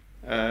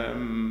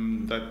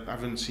that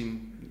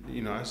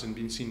hasn't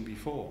been seen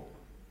before.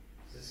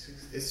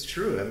 It's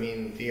true. I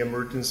mean, the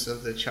emergence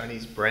of the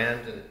Chinese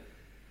brand and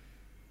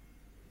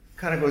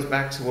kind of goes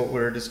back to what we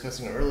were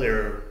discussing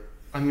earlier.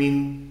 I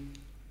mean,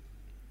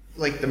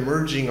 like the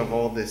merging of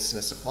all this in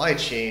a supply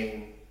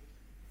chain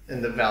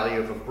and the value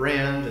of a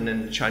brand, and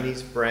then the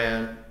Chinese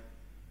brand,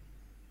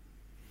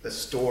 the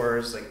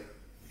stores like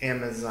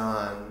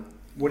Amazon.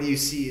 What do you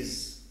see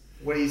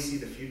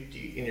the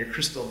future in your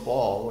crystal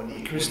ball?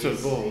 Crystal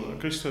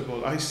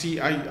ball. I see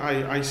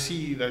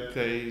that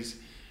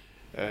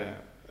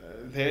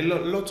there are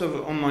lots of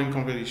online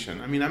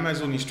competition. I mean,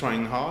 Amazon is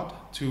trying hard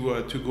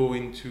to go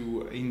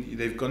into.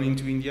 They've gone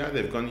into India.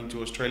 They've gone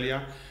into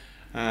Australia.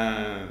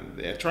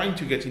 They're trying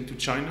to get into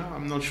China.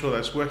 I'm not sure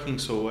that's working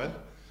so well.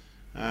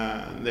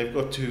 They've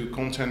got to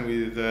contend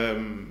with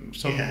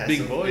some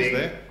big boys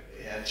there.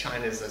 Yeah,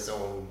 China's its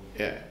own.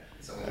 Yeah.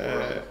 Its own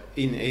world.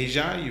 In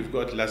Asia, you've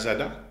got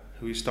Lazada,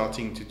 who is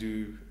starting to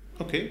do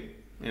okay.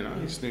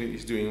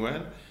 He's doing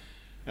well.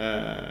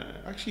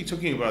 Actually,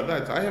 talking about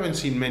that, I haven't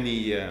seen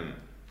many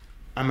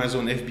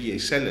Amazon FBA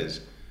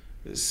sellers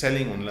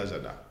selling on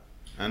Lazada,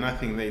 and I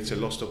think that it's a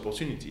lost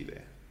opportunity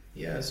there.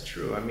 Yeah, it's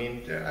true. I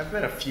mean, I've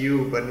met a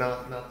few, but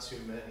not too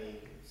many.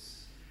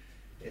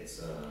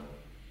 It's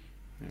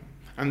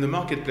And the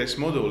marketplace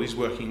model is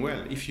working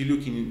well. If you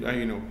look in,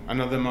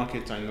 another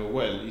market I know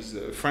well is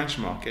the French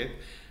market,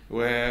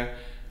 where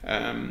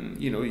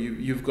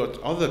you've got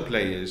other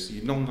players.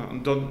 You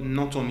don't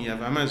not only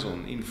have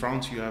Amazon. In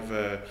France, you have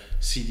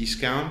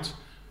Cdiscount,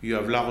 you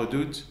have La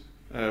Redoute,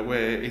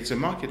 where it's a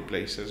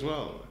marketplace as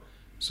well.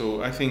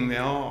 So I think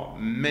there are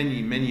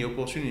many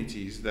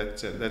opportunities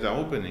that are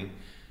opening.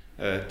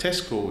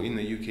 Tesco in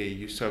the UK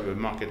used to have a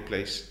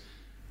marketplace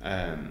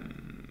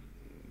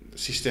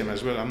system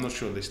as well. I'm not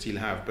sure they still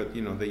have, but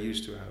they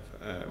used to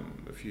have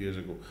a few years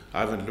ago.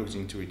 I haven't looked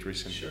into it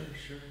recently. Sure.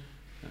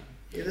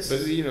 Yeah,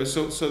 but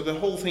so the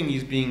whole thing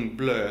is being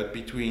blurred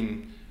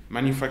between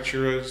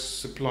manufacturers,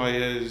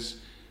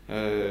 suppliers,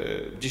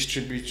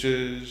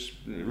 distributors,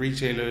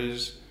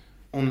 retailers,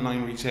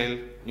 online retail.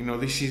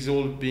 This is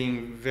all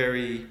being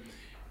very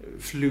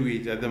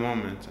fluid at the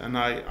moment, and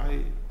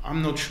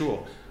I'm not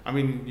sure. I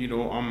mean,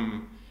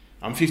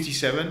 I'm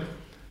 57,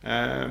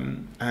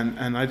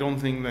 and I don't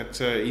think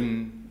that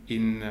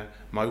in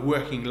my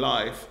working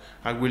life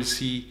I will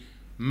see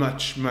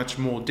much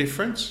more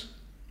difference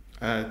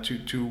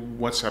to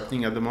what's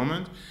happening at the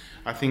moment.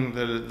 I think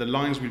the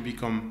lines will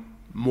become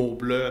more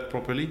blurred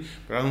properly,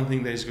 but I don't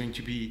think there's going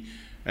to be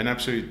an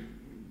absolute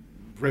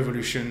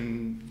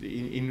revolution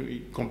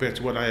in compared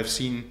to what I have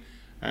seen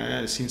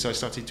since I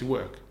started to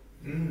work.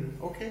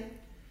 Okay.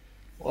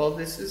 Well,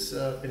 this has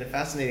been a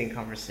fascinating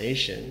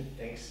conversation.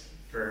 Thanks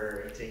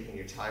for taking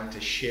your time to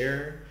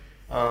share.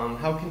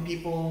 How can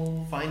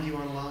people find you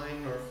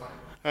online or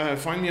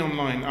find me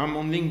online? I'm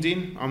on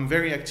LinkedIn. I'm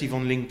very active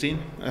on LinkedIn,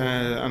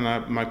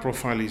 and my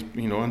profile is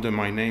under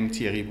my name,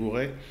 Thierry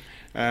Bourret.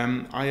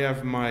 I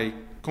have my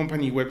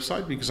company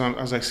website because,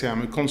 as I say,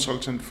 I'm a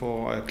consultant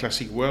for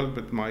Classic World,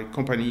 but my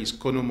company is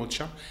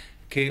Konomocha,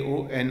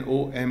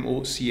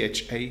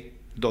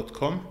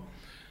 KONOMOCHA.com.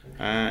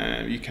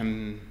 You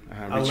can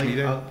reach me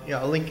there.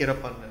 I'll link it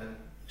up on the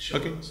show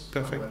notes.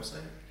 Perfect. On the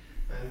website.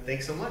 And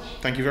thanks so much.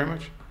 Thank you very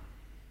much.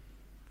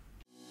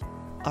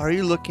 Are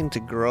you looking to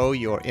grow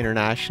your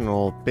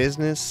international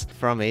business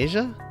from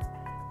Asia?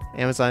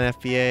 Amazon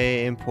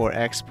FBA, import,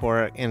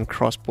 export, and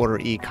cross-border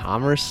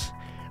e-commerce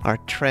are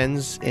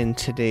trends in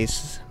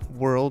today's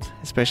world,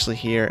 especially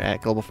here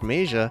at Global from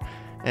Asia.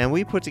 And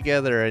we put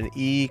together an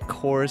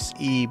e-course,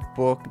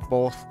 e-book,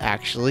 both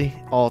actually,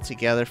 all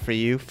together for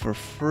you for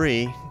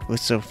free.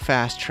 So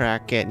fast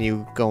track getting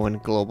you going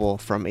global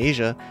from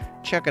Asia.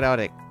 Check it out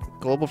at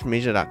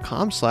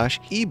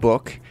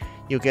globalfromasia.com/ebook.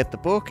 You'll get the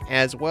book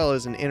as well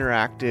as an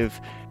interactive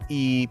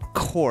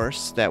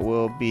e-course that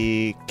will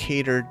be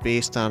catered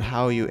based on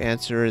how you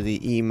answer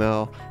the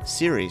email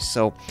series.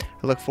 So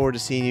I look forward to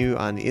seeing you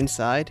on the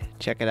inside.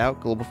 Check it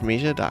out,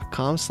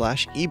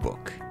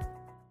 globalfromasia.com/ebook.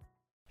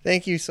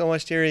 Thank you so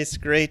much, Thierry. It's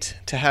great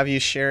to have you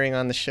sharing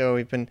on the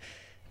show.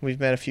 We've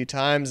met a few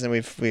times and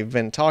we've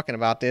been talking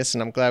about this,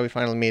 and I'm glad we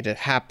finally made it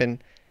happen.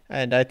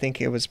 And I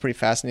think it was pretty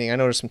fascinating. I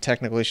noticed some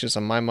technical issues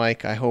on my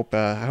mic. I hope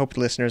the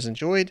listeners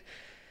enjoyed.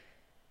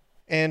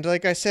 And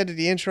like I said at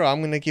the intro,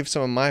 I'm going to give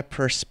some of my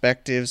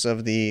perspectives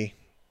of the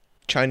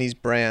Chinese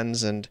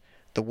brands and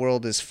the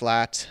world is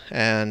flat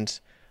and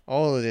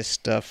all of this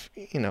stuff.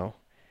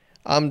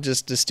 I'm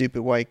just a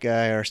stupid white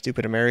guy or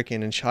stupid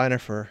American in China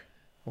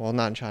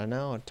not in China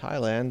now, in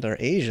Thailand or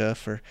Asia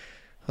for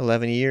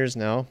 11 years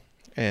now.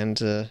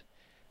 And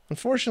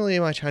unfortunately,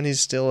 my Chinese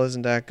still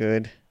isn't that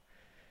good,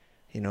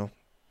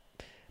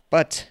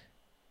 But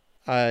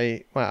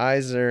my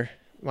eyes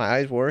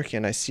work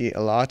and I see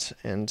a lot,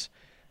 and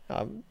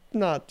I'm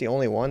not the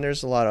only one.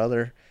 There's a lot of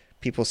other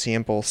people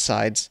seeing both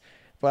sides.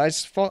 but I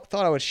just thought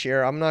I would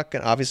share. I'm not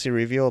going to obviously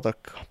reveal the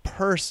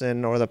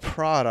person or the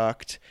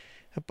product,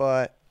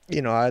 but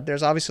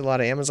there's obviously a lot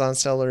of Amazon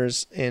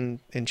sellers in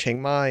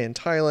Chiang Mai in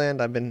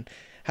Thailand. I've been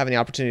having the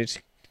opportunity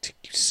to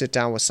sit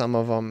down with some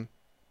of them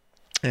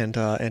and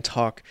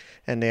talk.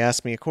 And they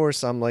asked me, of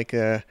course, I'm like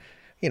a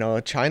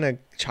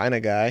China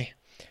guy,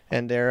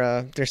 and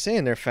they're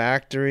saying their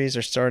factories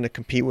are starting to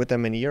compete with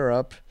them in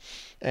Europe.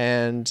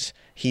 And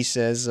he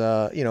says,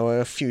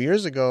 a few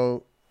years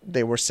ago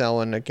they were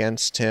selling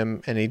against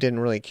him, and he didn't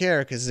really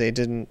care because they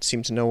didn't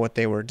seem to know what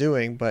they were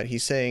doing. But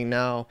he's saying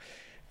now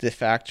the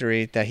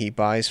factory that he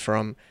buys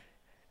from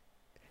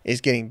is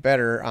getting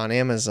better on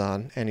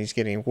Amazon, and he's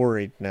getting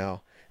worried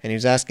now. And he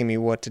was asking me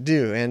what to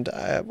do. And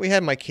we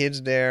had my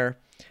kids there,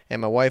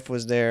 and my wife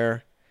was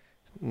there.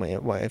 My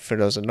wife, for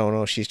those that don't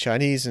know, she's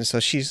Chinese, and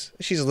so she's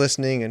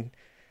listening, and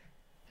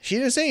she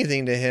didn't say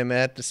anything to him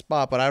at the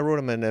spot, but I wrote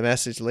him a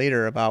message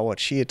later about what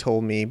she had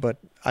told me. But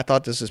I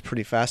thought this was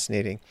pretty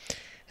fascinating.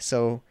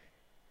 So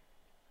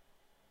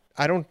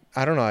I don't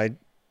know.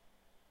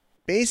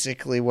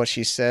 Basically what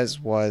she says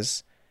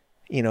was,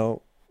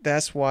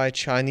 that's why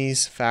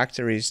Chinese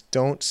factories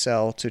don't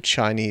sell to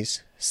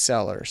Chinese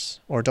sellers,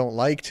 or don't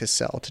like to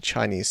sell to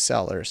Chinese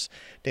sellers.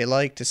 They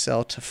like to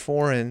sell to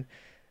foreign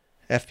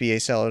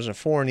FBA sellers or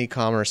foreign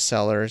e-commerce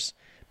sellers,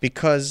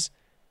 because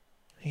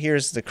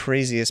here's the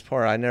craziest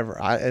part.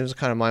 It was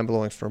kind of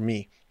mind-blowing for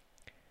me.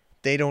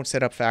 They don't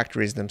set up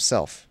factories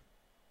themselves.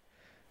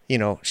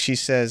 She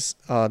says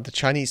the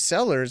Chinese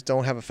sellers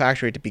don't have a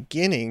factory at the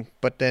beginning,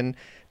 but then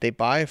they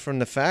buy from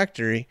the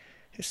factory.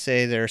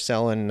 Say they're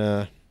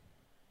selling,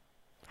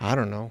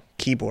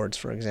 keyboards,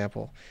 for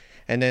example.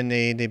 And then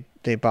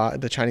they buy,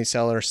 the Chinese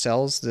seller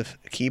sells the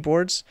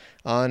keyboards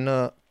on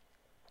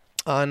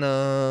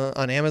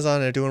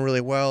Amazon. They're doing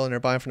really well, and they're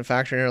buying from the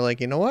factory, and they're like,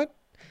 you know what?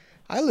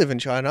 I live in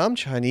China. I'm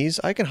Chinese.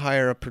 I can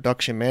hire a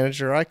production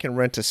manager. I can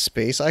rent a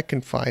space. I can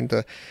find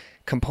the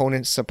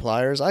component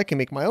suppliers. I can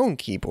make my own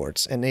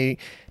keyboards. And they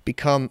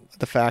become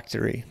the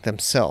factory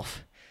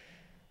themselves.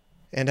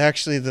 And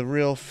actually, the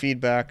real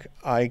feedback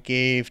I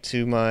gave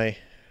to my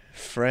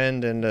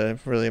friend and a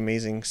really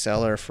amazing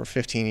seller for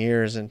 15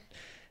 years, and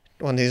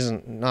he's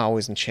not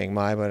always in Chiang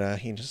Mai, but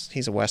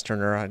he's a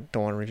Westerner. I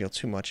don't want to reveal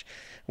too much.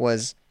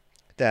 Was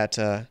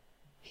that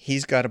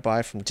he's got to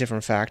buy from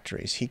different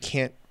factories. He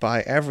can't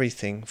buy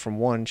everything from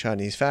one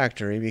Chinese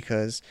factory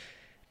because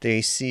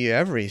they see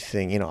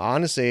everything.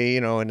 Honestly,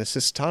 in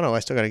Assistano, I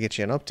still got to get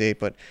you an update,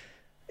 but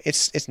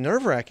it's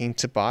nerve-wracking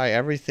to buy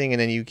everything, and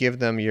then you give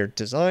them your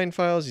design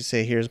files. You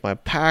say, here's my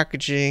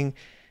packaging,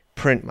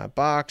 print my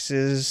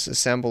boxes,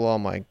 assemble all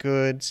my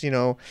goods.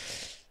 My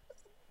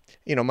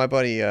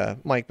buddy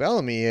Mike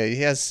Bellamy, I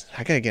got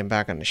to get him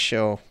back on the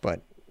show,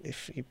 but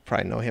if you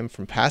probably know him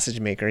from Passage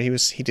Maker,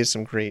 he did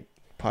some great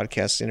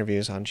podcast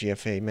interviews on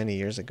GFA many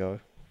years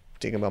ago,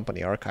 digging up on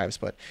the archives.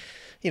 But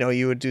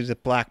you would do the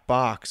black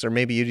box, or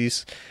maybe you'd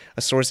use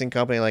a sourcing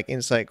company like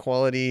Insight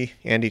Quality,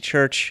 Andy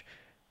Church,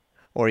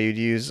 or you'd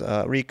use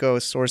Rico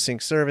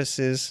Sourcing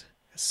Services,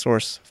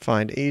 Source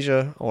Find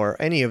Asia, or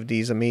any of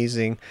these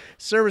amazing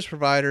service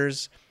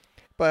providers.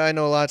 But I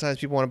know a lot of times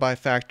people want to buy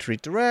factory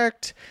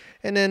direct,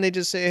 and then they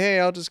just say, hey,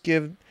 I'll just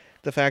give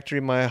the factory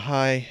my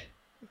high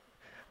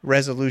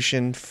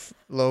resolution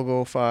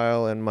logo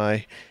file and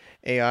my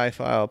AI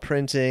file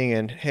printing,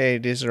 and hey,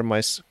 these are my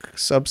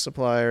sub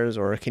suppliers,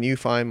 or can you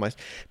find my...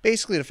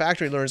 Basically, the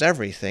factory learns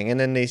everything, and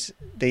then they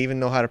even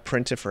know how to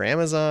print it for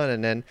Amazon,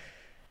 and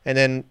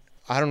then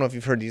I don't know if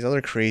you've heard these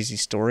other crazy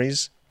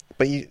stories,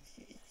 but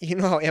you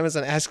know how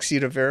Amazon asks you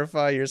to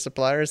verify your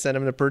supplier, send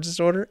them the purchase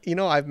order?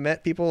 I've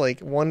met people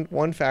like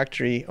one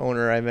factory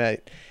owner I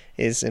met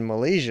is in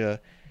Malaysia,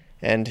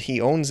 and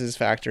he owns his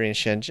factory in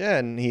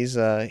Shenzhen.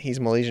 He's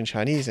Malaysian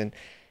Chinese, and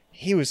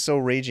he was so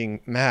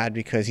raging mad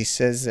because he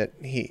says that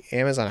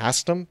Amazon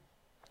asked him,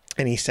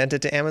 and he sent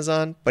it to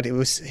Amazon, but it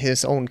was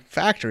his own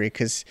factory.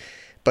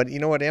 But you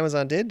know what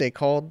Amazon did? They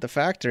called the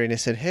factory and they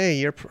said,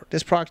 hey,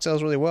 this product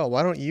sells really well.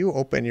 Why don't you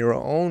open your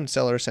own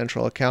Seller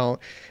Central account?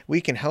 We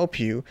can help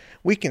you.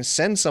 We can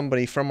send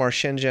somebody from our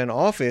Shenzhen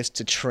office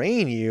to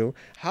train you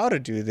how to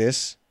do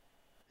this.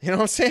 You know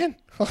what I'm saying?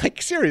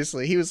 Like,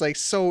 seriously, he was like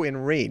so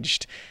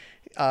enraged.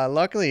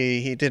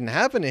 Luckily, it didn't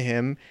happen to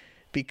him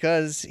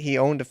because he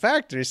owned a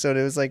factory. So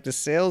it was like the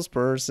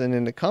salesperson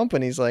in the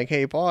company's like,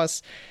 hey,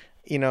 boss,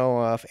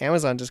 if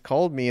Amazon just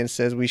called me and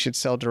says we should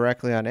sell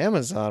directly on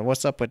Amazon,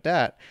 what's up with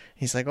that?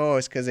 He's like, oh,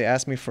 it's because they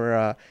asked me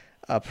for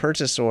a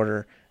purchase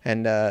order,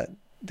 and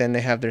then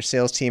they have their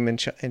sales team in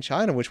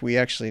China, which we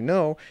actually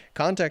know,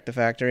 contact the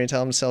factory and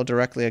tell them to sell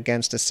directly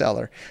against a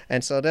seller.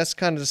 And so that's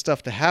kind of the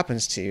stuff that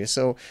happens to you.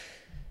 So,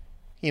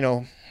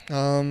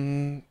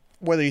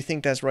 whether you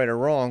think that's right or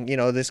wrong,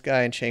 this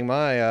guy in Chiang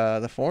Mai,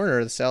 the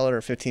foreigner, the seller,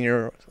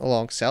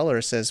 15-year-long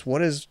seller, says,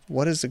 what is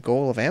the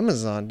goal of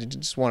Amazon? Did you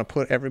just want to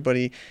put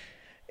everybody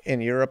in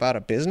Europe out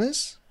of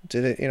business?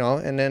 Did it,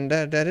 and then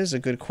that is a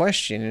good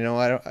question.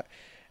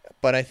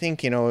 But I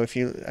think,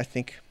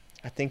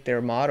 I think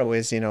their motto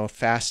is,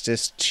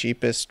 fastest,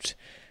 cheapest,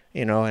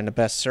 and the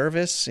best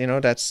service,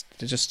 that's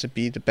just to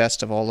be the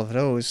best of all of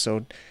those.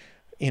 So,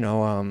 you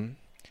know,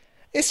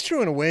 it's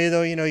true in a way,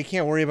 though. You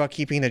can't worry about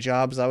keeping the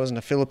jobs. I was in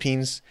the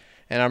Philippines,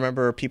 and I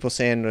remember people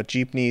saying the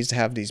Jeep needs to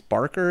have these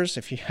barkers.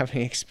 If you have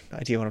any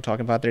idea what I'm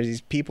talking about, there's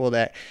these people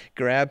that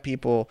grab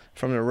people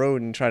from the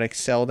road and try to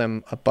sell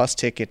them a bus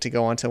ticket to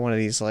go onto one of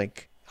these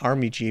like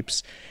army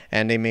Jeeps,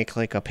 and they make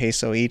like a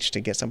peso each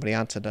to get somebody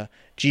onto the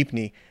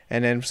jeepney.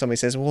 And then somebody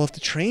says, well, if the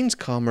trains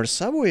come or the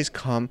subways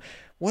come,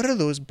 what are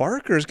those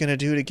barkers going to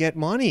do to get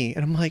money?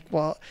 And I'm like,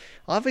 well,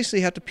 obviously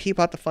you have to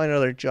people have to find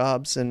other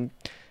jobs. And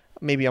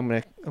maybe I'm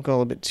going a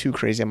little bit too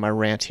crazy on my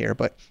rant here,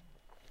 but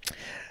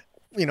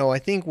I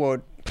think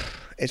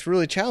it's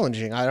really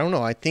challenging. I don't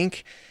know. I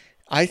think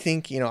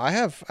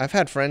I've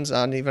had friends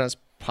on even as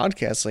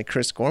podcasts like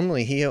Chris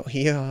Gormley.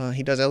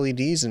 He does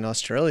LEDs in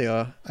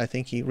Australia. I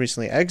think he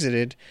recently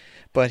exited,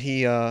 but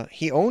he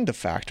owned a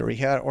factory.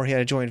 He had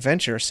a joint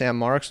venture. Sam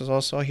Marks was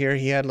also here.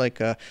 He had like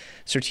a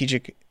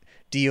strategic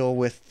deal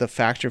with the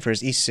factory for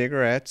his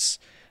e-cigarettes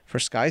for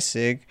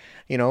SkySig.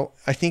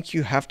 I think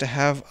you have to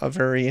have a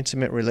very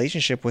intimate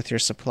relationship with your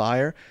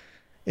supplier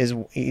is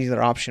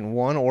either option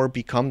one, or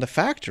become the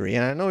factory.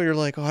 And I know you're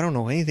like, oh, I don't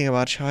know anything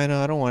about China.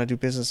 I don't want to do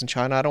business in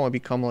China. I don't want to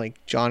become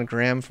like John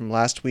Graham from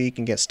last week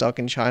and get stuck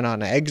in China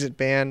on an exit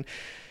ban.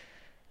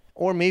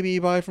 Or maybe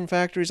you buy from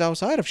factories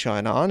outside of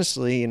China.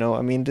 Honestly,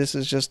 this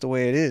is just the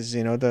way it is.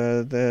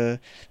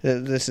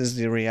 This is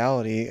the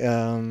reality.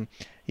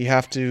 You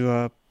have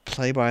to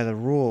play by the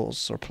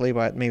rules, or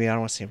maybe I don't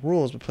want to say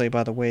rules, but play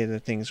by the way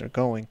that things are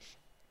going.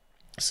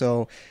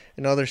 So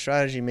another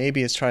strategy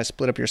maybe is try to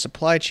split up your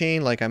supply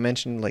chain. Like I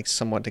mentioned, like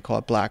somewhat they call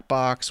it black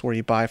box, where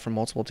you buy from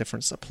multiple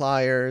different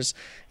suppliers.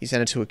 You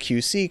send it to a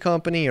QC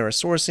company or a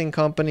sourcing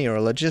company or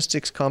a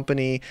logistics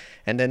company,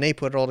 and then they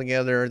put it all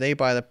together. They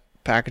buy the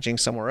packaging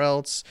somewhere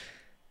else.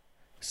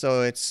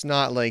 So it's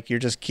not like you're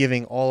just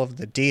giving all of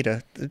the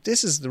data.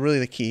 This is really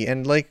the key.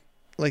 And like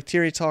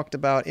Thierry talked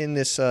about in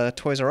this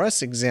Toys R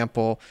Us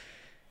example,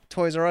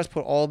 Toys R Us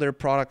put all their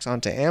products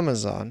onto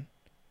Amazon.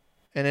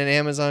 And then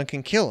Amazon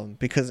can kill them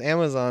because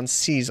Amazon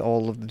sees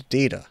all of the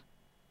data.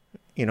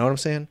 You know what I'm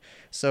saying?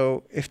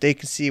 So if they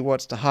can see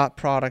what's the hot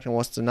product and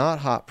what's the not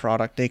hot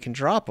product, they can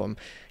drop them.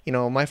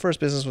 My first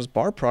business was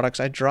bar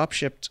products. I drop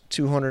shipped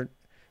 200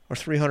 or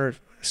 300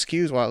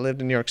 SKUs while I lived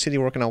in New York City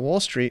working on Wall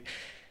Street.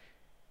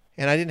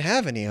 And I didn't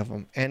have any of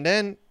them. And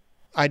then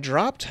I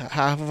dropped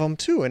half of them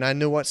too. And I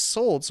knew what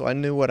sold, so I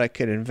knew what I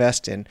could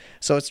invest in.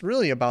 So it's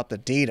really about the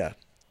data.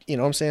 You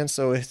know what I'm saying?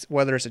 So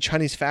whether it's a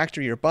Chinese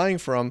factory you're buying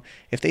from,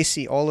 if they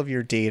see all of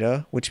your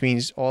data, which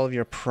means all of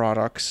your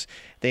products,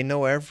 they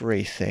know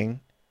everything,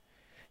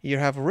 you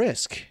have a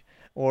risk.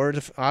 Or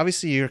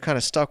obviously you're kind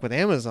of stuck with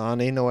Amazon.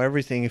 They know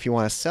everything if you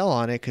want to sell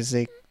on it because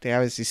they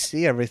obviously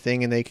see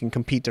everything and they can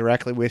compete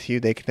directly with you.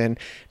 They can then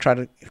try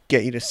to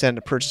get you to send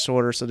a purchase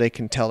order so they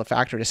can tell the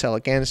factory to sell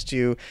against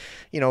you.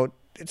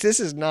 This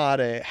is not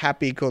a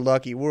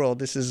happy-go-lucky world.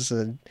 This is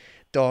a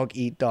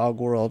dog-eat-dog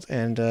world.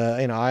 And,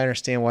 I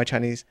understand why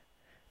Chinese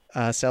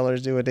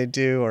sellers do what they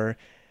do, or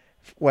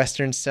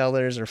Western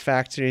sellers or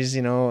factories,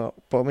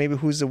 but maybe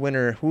who's the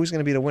winner? Who's going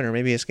to be the winner?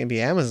 Maybe it's going to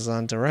be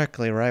Amazon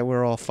directly, right?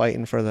 We're all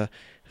fighting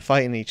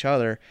each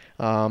other.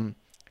 I'm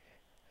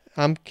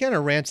kind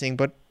of ranting,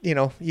 but,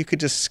 you could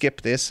just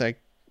skip this. I'm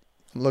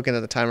looking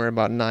at the timer,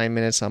 about 9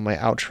 minutes on my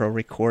outro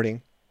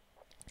recording.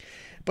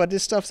 But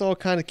this stuff's all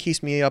kind of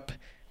keeps me up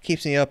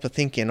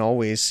thinking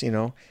always,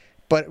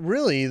 But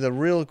really, the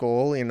real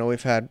goal,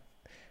 we've had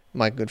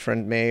my good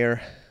friend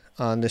Mayer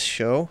on this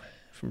show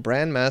from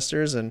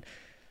Brandmasters, and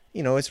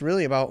it's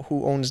really about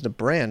who owns the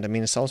brand. I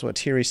mean, it's also what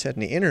Thierry said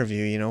in the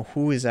interview,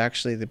 who is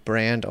actually the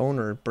brand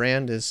owner.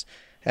 Brand is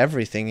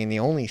everything and the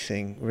only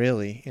thing,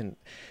 really, and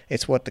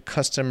it's what the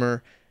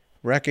customer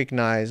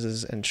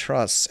recognizes and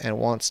trusts and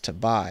wants to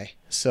buy.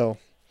 So,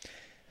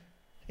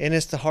 and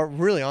it's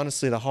really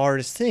honestly the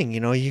hardest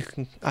thing.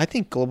 I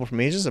think Global From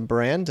Asia is a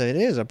brand. It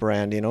is a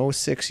brand,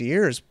 6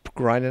 years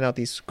grinding out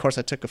these. Of course,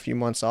 I took a few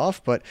months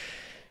off, but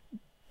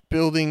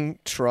building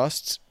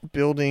trust,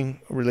 building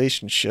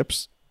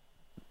relationships,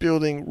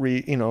 building,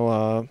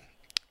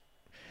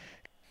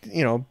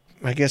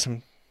 I guess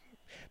I'm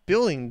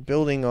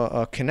building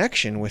a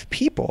connection with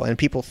people, and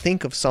people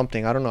think of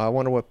something. I don't know. I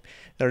wonder what,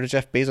 there's a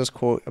Jeff Bezos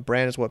quote, a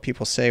brand is what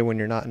people say when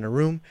you're not in a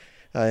room.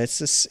 It's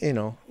just,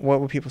 what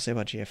would people say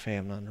about GFA?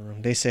 I'm not in the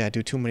room. They say I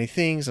do too many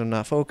things. I'm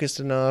not focused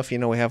enough. We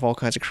have all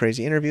kinds of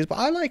crazy interviews, but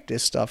I like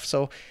this stuff.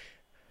 So,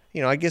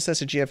 I guess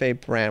that's a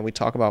GFA brand. We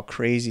talk about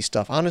crazy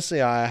stuff.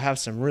 Honestly, I have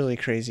some really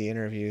crazy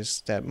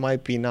interviews that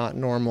might be not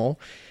normal,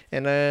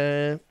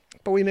 and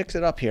but we mix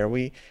it up here.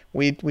 We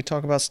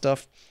talk about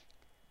stuff,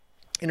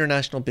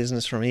 international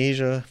business from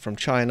Asia, from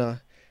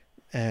China,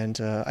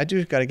 and I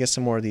do got to get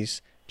some more of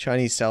these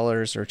Chinese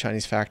sellers or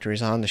Chinese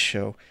factories on the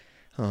show.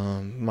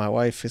 My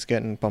wife is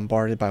getting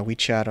bombarded by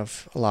WeChat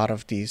of a lot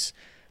of these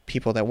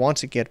people that want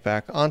to get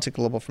back onto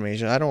Global From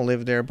Asia. I don't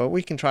live there, but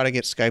we can try to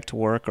get Skype to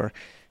work or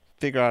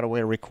figure out a way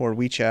to record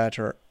WeChat.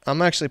 Or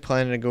I'm actually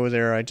planning to go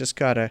there. I just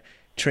got a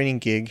training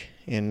gig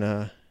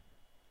in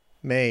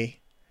May.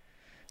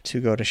 to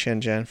go to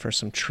Shenzhen for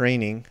some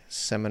training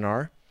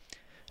seminar.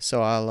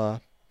 So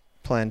I'll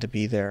plan to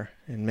be there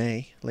in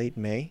May, late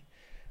May.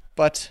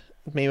 But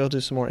maybe I'll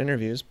do some more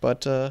interviews.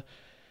 But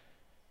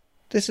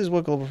this is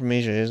what Global from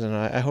Asia is, and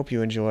I hope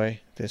you enjoy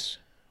these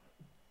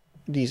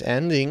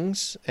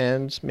endings.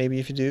 And maybe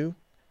if you do,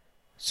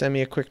 send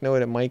me a quick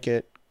note at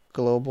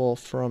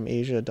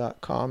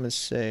mike@globalfromasia.com and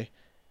say,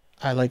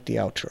 I like the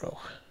outro.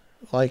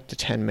 I like the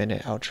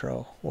 10-minute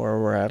outro,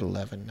 or we're at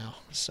 11 now.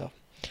 So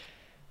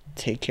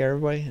take care,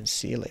 everybody, and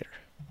see you later.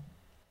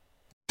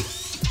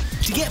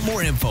 To get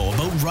more info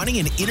about running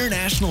an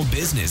international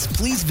business,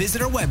 please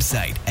visit our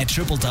website at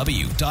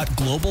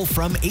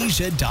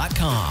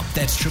www.globalfromasia.com.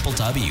 That's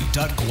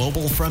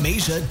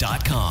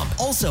www.globalfromasia.com.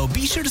 Also,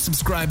 be sure to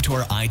subscribe to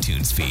our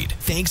iTunes feed.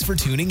 Thanks for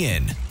tuning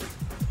in.